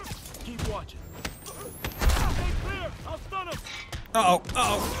 actually. Keep watching. Uh-oh,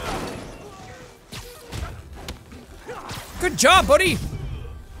 uh-oh. Good job, buddy.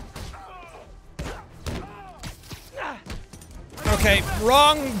 Okay,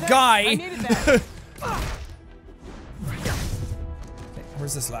 wrong guy. Okay,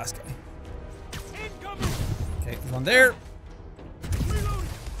 where's this last guy? Okay, there's one there.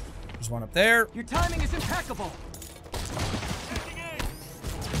 There's one up there. Your timing is impeccable.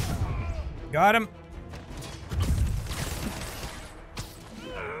 Got him.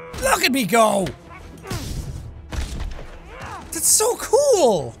 Look at me go! That's so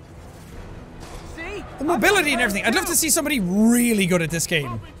cool! See? The mobility and everything. I'd love to see somebody really good at this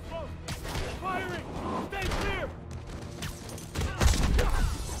game.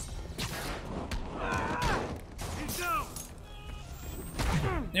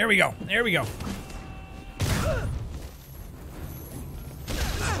 There we go. There we go.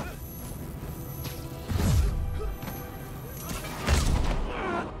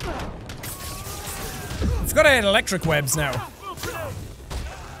 I've got to hit electric webs now.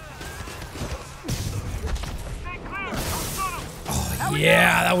 Oh,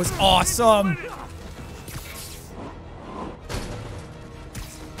 yeah, that was awesome.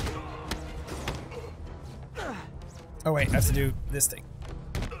 Oh, wait, I have to do this thing.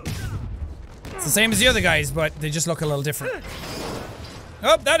 It's the same as the other guys, but they just look a little different.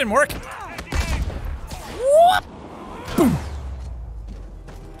 Oh, that didn't work. Whoop. Boom.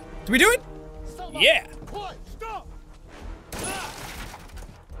 Did we do it? Yeah.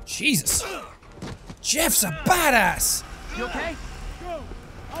 Jesus. Jeff's a badass. You okay? Go.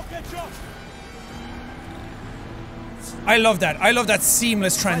 I'll catch up. I love that. I love that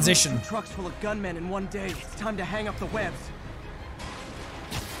seamless transition. 2 trucks full of gunmen in one day. It's time to hang up the webs.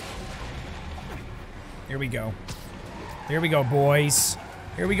 Here we go. Here we go, boys.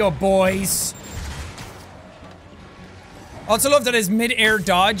 Here we go, boys. I also love that his mid-air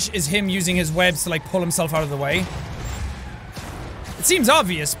dodge is him using his webs to like pull himself out of the way. It seems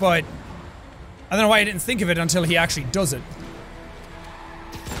obvious, but I don't know why I didn't think of it until he actually does it.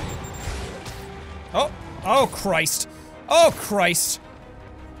 Oh, oh Christ. Oh, Christ.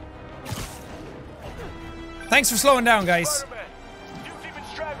 Thanks for slowing down, guys. Spider-Man, you demon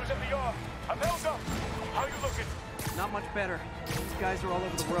stragglers at the arm. I'm held up. How you looking? Not much better. These guys are all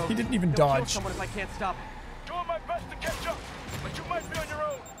over the road. He didn't even They'll kill dodge. someone if I can't stop them. Doing my best to catch up, but you might be on your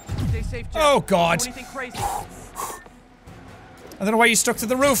own. Stay safe, Jeff. Oh, God. Don't do anything crazy. I don't know why you stuck to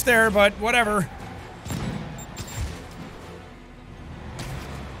the roof there, but whatever.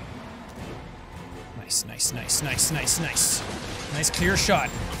 Nice, nice, nice, nice, nice, nice. Nice clear shot.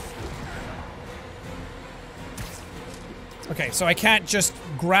 Okay, so I can't just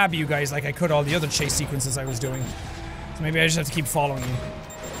grab you guys like I could all the other chase sequences I was doing. So maybe I just have to keep following you.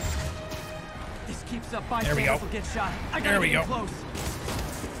 This keeps up. There we go. Will get shot. I gotta There we get go. close.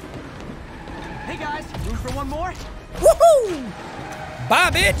 Hey guys, room for one more? Woohoo!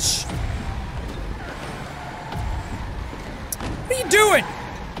 Bye, bitch! What are you doing?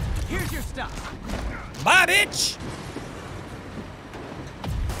 Here's your stuff. Bye, bitch!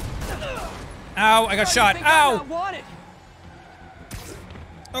 Ow, I got shot. Ow!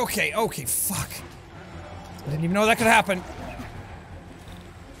 Okay, okay, fuck. I didn't even know that could happen.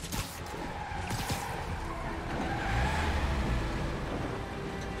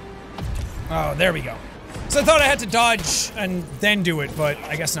 Oh, there we go. So I thought I had to dodge and then do it, but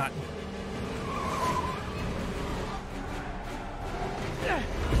I guess not.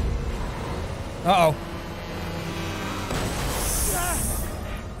 Uh-oh.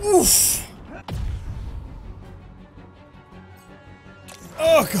 Oof.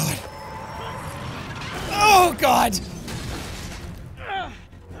 Oh, God. Oh, God.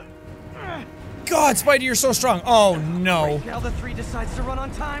 God, Spidey, you're so strong. Oh, no. Now the 3 decides to run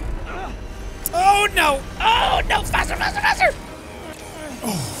on time. Oh, no. Oh, no. Faster, faster, faster.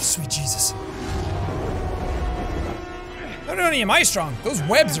 Oh, sweet Jesus. Not only am I strong, those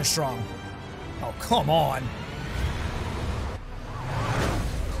webs are strong. Oh, come on.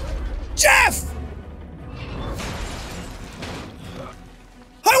 Jeff!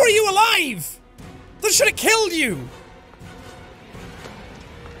 How are you alive? That should have killed you.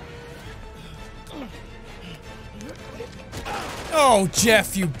 Oh,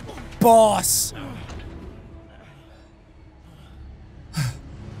 Jeff, you boss.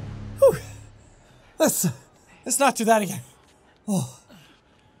 Whew. Let's not do that again. Oh.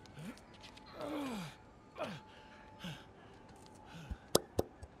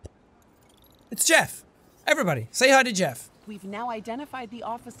 It's Jeff. Everybody, say hi to Jeff. We've now identified the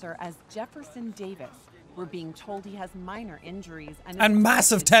officer as Jefferson Davis. We're being told he has minor injuries and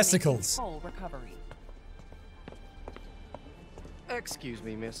massive testicles. Full recovery. Excuse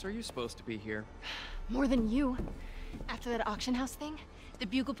me, miss. Are you supposed to be here? More than you. After that auction house thing, the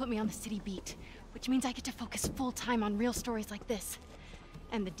Bugle put me on the city beat, which means I get to focus full time on real stories like this.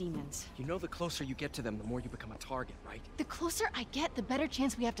 And the demons. You know the closer you get to them, the more you become a target, right? The closer I get, the better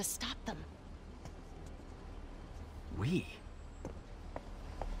chance we have to stop them. We?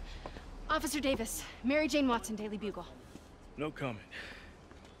 Officer Davis, Mary Jane Watson, Daily Bugle. No comment.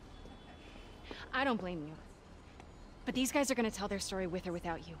 I don't blame you. But these guys are gonna tell their story with or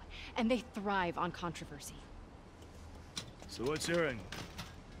without you, and they thrive on controversy. So what's your angle?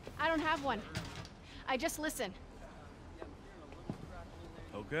 I don't have one. I just listen.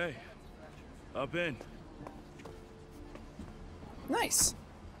 Okay. Up in. Nice.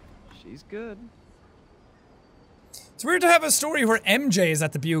 She's good. It's weird to have a story where MJ is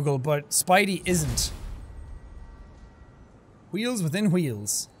at the Bugle, but Spidey isn't. Wheels within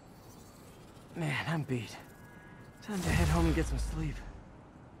wheels. Man, I'm beat. Time to head home and get some sleep.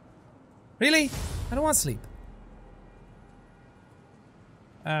 Really? I don't want sleep.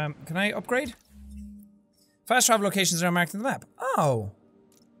 Can I upgrade? Fast travel locations are marked on the map. Oh.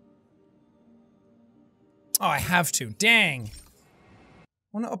 Oh, I have to. Dang. I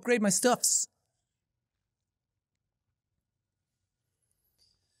want to upgrade my stuffs.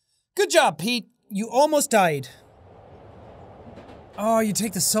 Good job, Pete. You almost died. Oh, you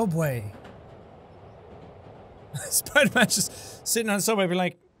take the subway. Spider-Man's just sitting on the subway being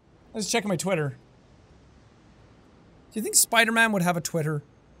like, let's check my Twitter. Do you think Spider-Man would have a Twitter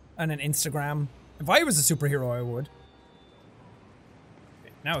and an Instagram? If I was a superhero, I would.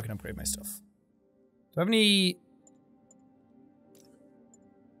 Okay, now I can upgrade my stuff. Do I have any...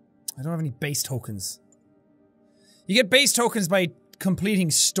 I don't have any base tokens. You get base tokens by completing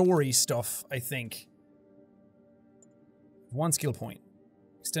story stuff, I think. 1 skill point.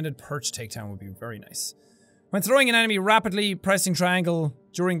 Extended perch takedown would be very nice. When throwing an enemy, rapidly pressing triangle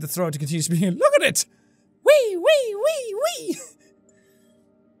during the throw to continue speeding. Look at it! Wee, wee, wee, wee!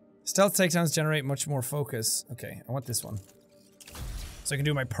 Stealth takedowns generate much more focus. Okay, I want this one. So I can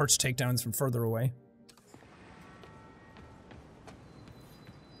do my perch takedowns from further away.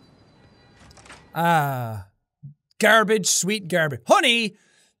 Ah. Garbage, sweet garbage. Honey,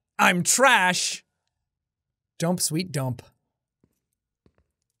 I'm trash. Dump, sweet dump.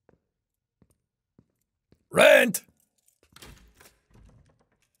 Rent!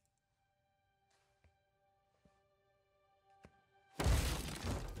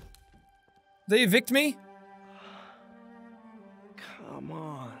 They evict me? Come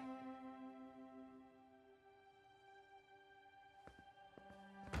on.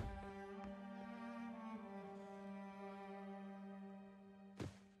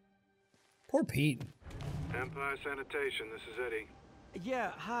 Poor Pete. Empire Sanitation, this is Eddie.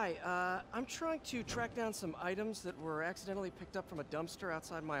 Yeah, hi. I'm trying to track down some items that were accidentally picked up from a dumpster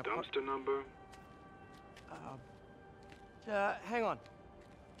outside my apartment. Dumpster number? Hang on.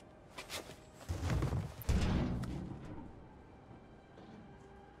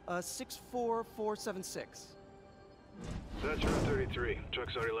 Uh, 64476. That's Route 33.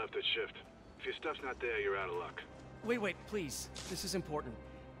 Truck's already left its shift. If your stuff's not there, you're out of luck. Wait, please. This is important.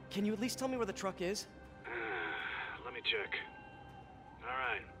 Can you at least tell me where the truck is? Let me check.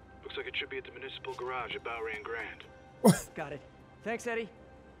 Alright. Looks like it should be at the municipal garage at Bowery and Grand. Got it. Thanks, Eddie.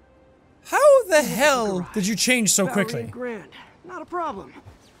 How the hell did you change so Bowery quickly? and Grand. Not a problem.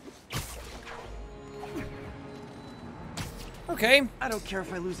 Okay. I don't care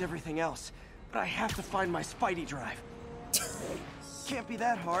if I lose everything else, but I have to find my Spidey drive. Can't be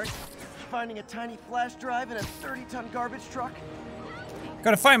that hard. Finding a tiny flash drive in a 30-ton garbage truck.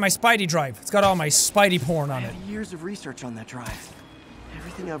 Gotta find my Spidey drive. It's got all my Spidey porn on I it. had years of research on that drive.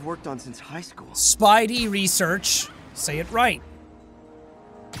 Everything I've worked on since high school. Spidey research. Say it right.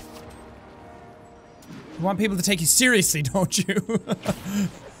 You want people to take you seriously, don't you?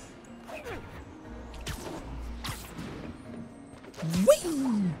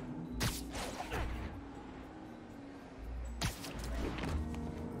 Whee!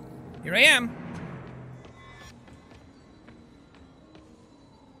 Here I am.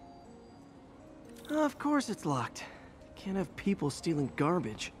 Of course it's locked. Can't have people stealing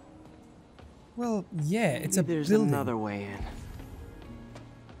garbage. Well, yeah, it's a There's building. another way in.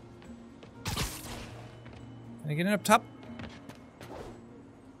 Can I get in up top?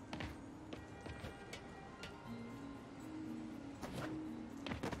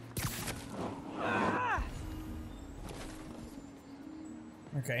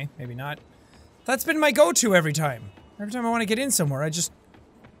 Okay, maybe not. That's been my go-to every time. Every time I want to get in somewhere, I just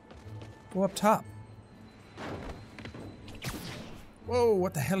go up top. Whoa,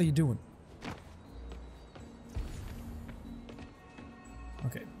 what the hell are you doing?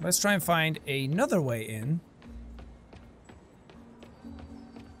 Okay, let's try and find another way in.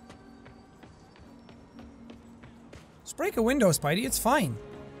 Just break a window, Spidey, it's fine.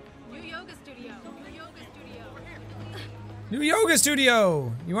 New yoga studio. New yoga studio. New yoga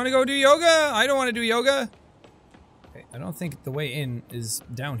studio! You want to go do yoga? I don't want to do yoga. Okay, I don't think the way in is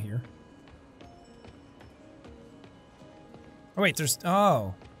down here. Oh wait, there's...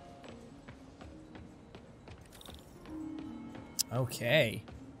 oh. Okay.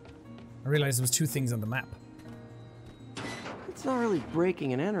 I realized there was two things on the map. It's not really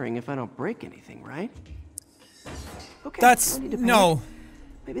breaking and entering if I don't break anything, right? Okay. That's... no need to panic. no.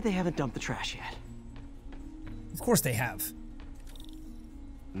 Maybe they haven't dumped the trash yet. Of course they have.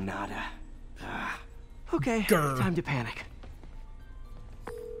 Nada. Okay, Grr. time to panic.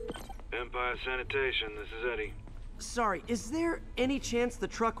 Empire Sanitation, this is Eddie. Sorry, is there any chance the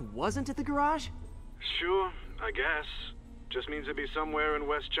truck wasn't at the garage? Sure, I guess. Just means it'd be somewhere in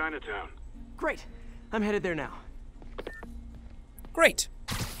West Chinatown. Great. I'm headed there now. Great.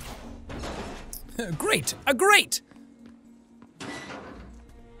 Great. Great.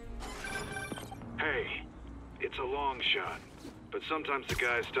 Hey, it's a long shot, but sometimes the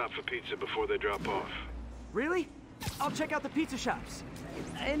guys stop for pizza before they drop off. Really? I'll check out the pizza shops.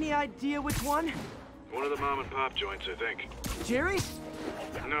 Any idea which one? One of the mom and pop joints, I think. Jerry's?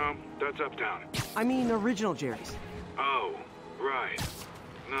 No, that's uptown. I mean original Jerry's. Oh, right.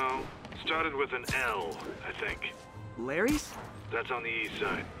 No, started with an L, I think. Larry's? That's on the east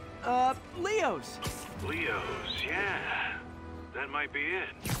side. Leo's. Leo's, yeah. That might be it.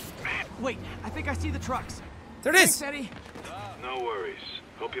 Man. Wait, I think I see the trucks. There it is. Thanks, Eddie. No worries.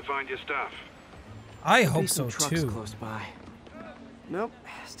 Hope you find your stuff. I Could be hope so some trucks too. Close by. Nope,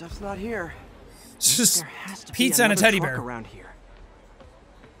 stuff's not here. It's just There has to be pizza and a another teddy truck bear. around here.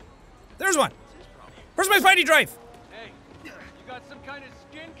 There's one. Where's my Spidey drive? Hey, you got some kind of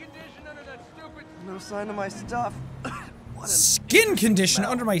skin condition under that stupid... No sign of my stuff. Skin condition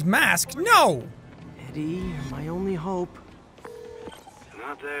under my mask? No. Eddie, you're my only hope.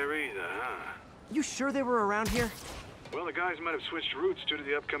 Not there either, huh? You sure they were around here? Well, the guys might have switched routes due to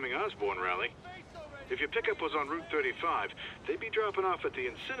the upcoming Osborn rally. If your pickup was on Route 35, they'd be dropping off at the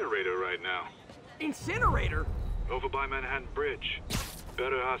incinerator right now. Incinerator? Over by Manhattan Bridge.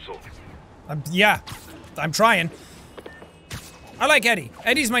 Better hustle. Yeah, I'm trying. I like Eddie.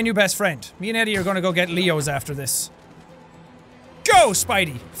 Eddie's my new best friend. Me and Eddie are gonna go get Leo's after this. Go,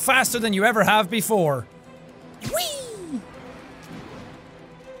 Spidey! Faster than you ever have before. Whee!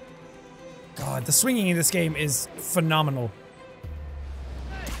 God, the swinging in this game is phenomenal.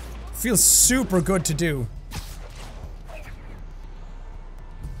 Feels super good to do.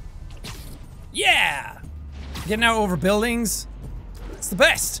 Yeah! Getting out over buildings. It's the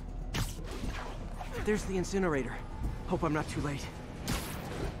best. There's the incinerator. Hope I'm not too late.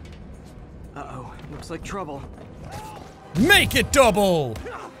 Uh-oh, looks like trouble. Make it double!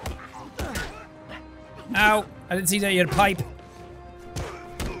 Ow, I didn't see that you had a pipe.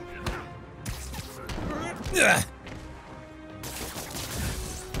 Ugh.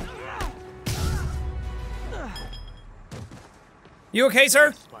 You okay,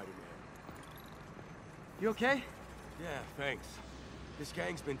 sir? Spider-Man. You okay? Yeah, thanks. This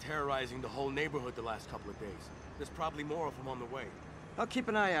gang's been terrorizing the whole neighborhood the last couple of days. There's probably more of them on the way. I'll keep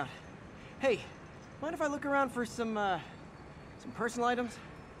an eye out. Hey, mind if I look around for some personal items?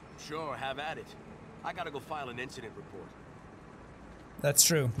 Sure, have at it. I gotta go file an incident report. That's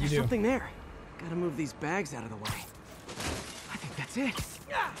true, you There's do. something there. Gotta move these bags out of the way. I think that's it.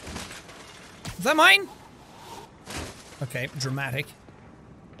 Is that mine? Okay, dramatic.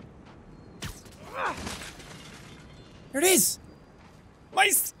 There it is! My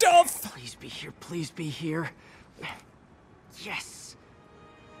stuff! Please be here, please be here. Yes!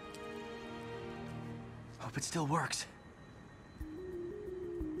 Hope it still works.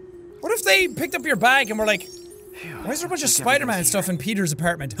 What if they picked up your bag and were like, why is there a bunch of Spider-Man stuff in Peter's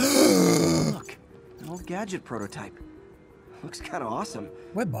apartment? Look, an old gadget prototype. Looks kind of awesome.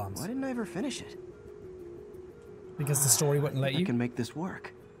 Web bombs. Why didn't I ever finish it? Because the story wouldn't let you. I can make this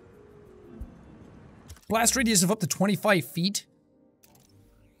work. Blast radius of up to 25 feet.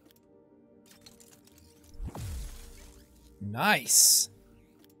 Nice.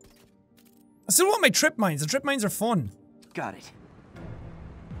 I still want my trip mines. The trip mines are fun. Got it.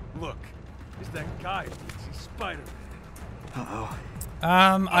 Look, it's that guy. He's Spider-Man. Uh-oh.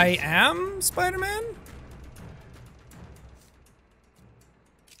 I am Spider-Man?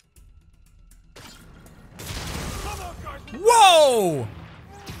 Whoa!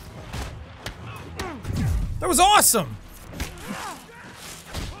 That was awesome!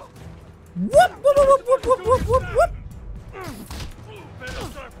 Whoop, whoop, whoop, whoop, whoop, whoop, whoop, whoop.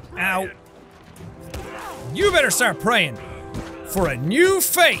 Ow. You better start praying for a new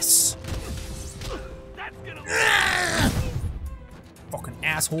face! Fucking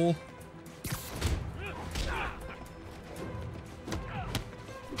asshole.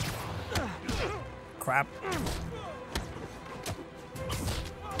 Crap.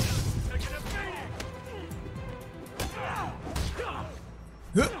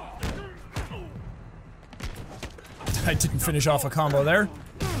 I didn't finish off a combo there.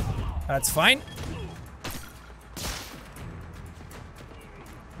 That's fine.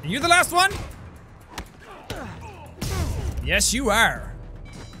 Are you the last one? Yes, you are.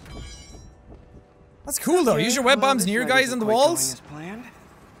 That's cool though. Use your web bombs near guys on the walls.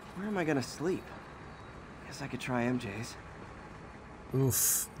 Where am I gonna sleep? Guess I could try MJ's.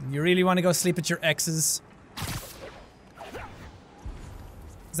 Oof. You really want to go sleep at your ex's?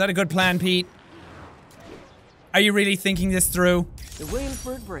 Is that a good plan, Pete? Are you really thinking this through? The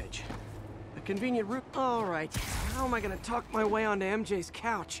Williamsburg Bridge. A convenient route. All right. How am I gonna talk my way onto MJ's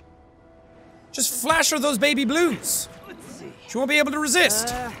couch? Just flash her those baby blues. Let's see. She won't be able to resist.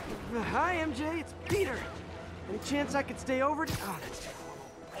 Hi, MJ. It's Peter. Any chance I could stay over? Oh,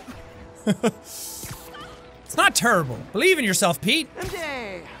 that's It's not terrible. Believe in yourself, Pete. MJ.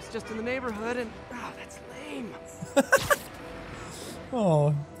 I was just in the neighborhood and oh, that's lame.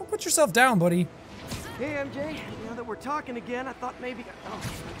 Oh, don't put yourself down, buddy. Hey, MJ. Now that we're talking again, I thought maybe. Oh,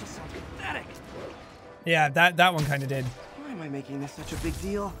 that just sounds pathetic. Yeah, that one kind of did. Why am I making this such a big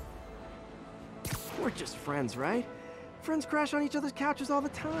deal? We're just friends, right? Friends crash on each other's couches all the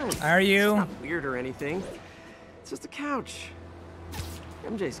time. Are you? It's not weird or anything. It's just a couch.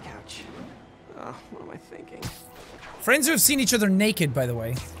 MJ's couch. Oh, what am I thinking? Friends who have seen each other naked, by the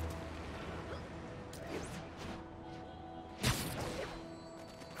way.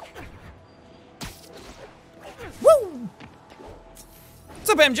 Woo! What's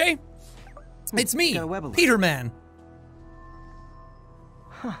up, MJ? It's me, Peter Man.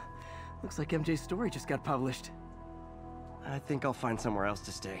 Huh. Looks like MJ's story just got published. I think I'll find somewhere else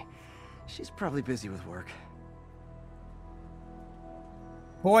to stay. She's probably busy with work.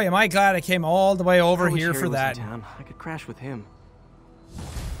 Boy, am I glad I came all the way over I wish here Harry for was that. in town. I could crash with him.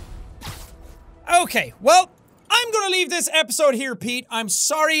 Okay, well, I'm gonna leave this episode here, Pete. I'm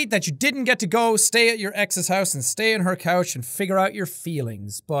sorry that you didn't get to go stay at your ex's house and stay on her couch and figure out your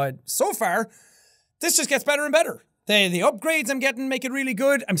feelings. But so far, this just gets better and better. The upgrades I'm getting make it really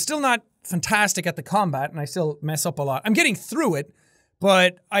good. I'm still not fantastic at the combat, and I still mess up a lot. I'm getting through it,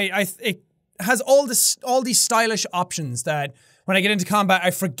 but it has all these stylish options that when I get into combat,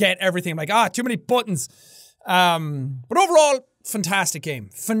 I forget everything. I'm like, too many buttons. But overall, fantastic game.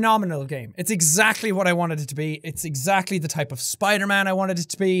 Phenomenal game. It's exactly what I wanted it to be. It's exactly the type of Spider-Man I wanted it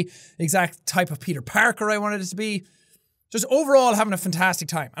to be. Exact type of Peter Parker I wanted it to be. Just overall having a fantastic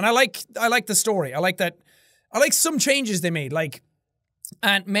time. And I like the story. I like some changes they made. Like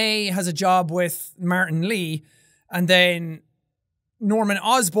Aunt May has a job with Martin Lee, and then Norman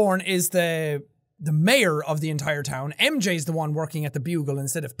Osborn is the mayor of the entire town. MJ's the one working at the Bugle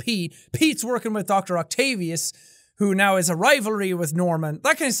instead of Pete. Pete's working with Dr. Octavius, who now is a rivalry with Norman.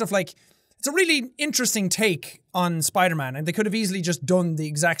 That kind of stuff. Like, it's a really interesting take on Spider-Man, and they could have easily just done the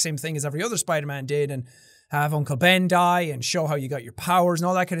exact same thing as every other Spider-Man did and have Uncle Ben die and show how you got your powers and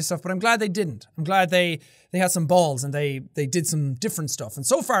all that kind of stuff, but I'm glad they didn't. I'm glad they had some balls and they did some different stuff, and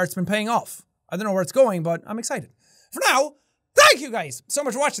so far it's been paying off. I don't know where it's going, but I'm excited. For now, thank you guys so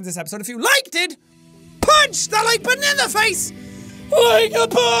much for watching this episode. If you liked it, punch the like button in the face like a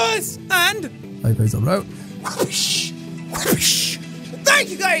boss! And I guys, I'm out. Whoosh, whoosh. Thank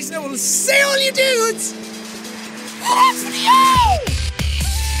you guys, and I will see all you dudes in the next video!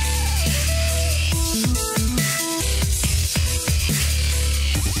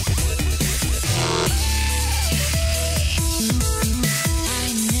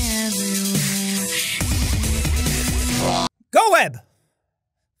 Go web!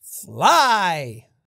 Fly!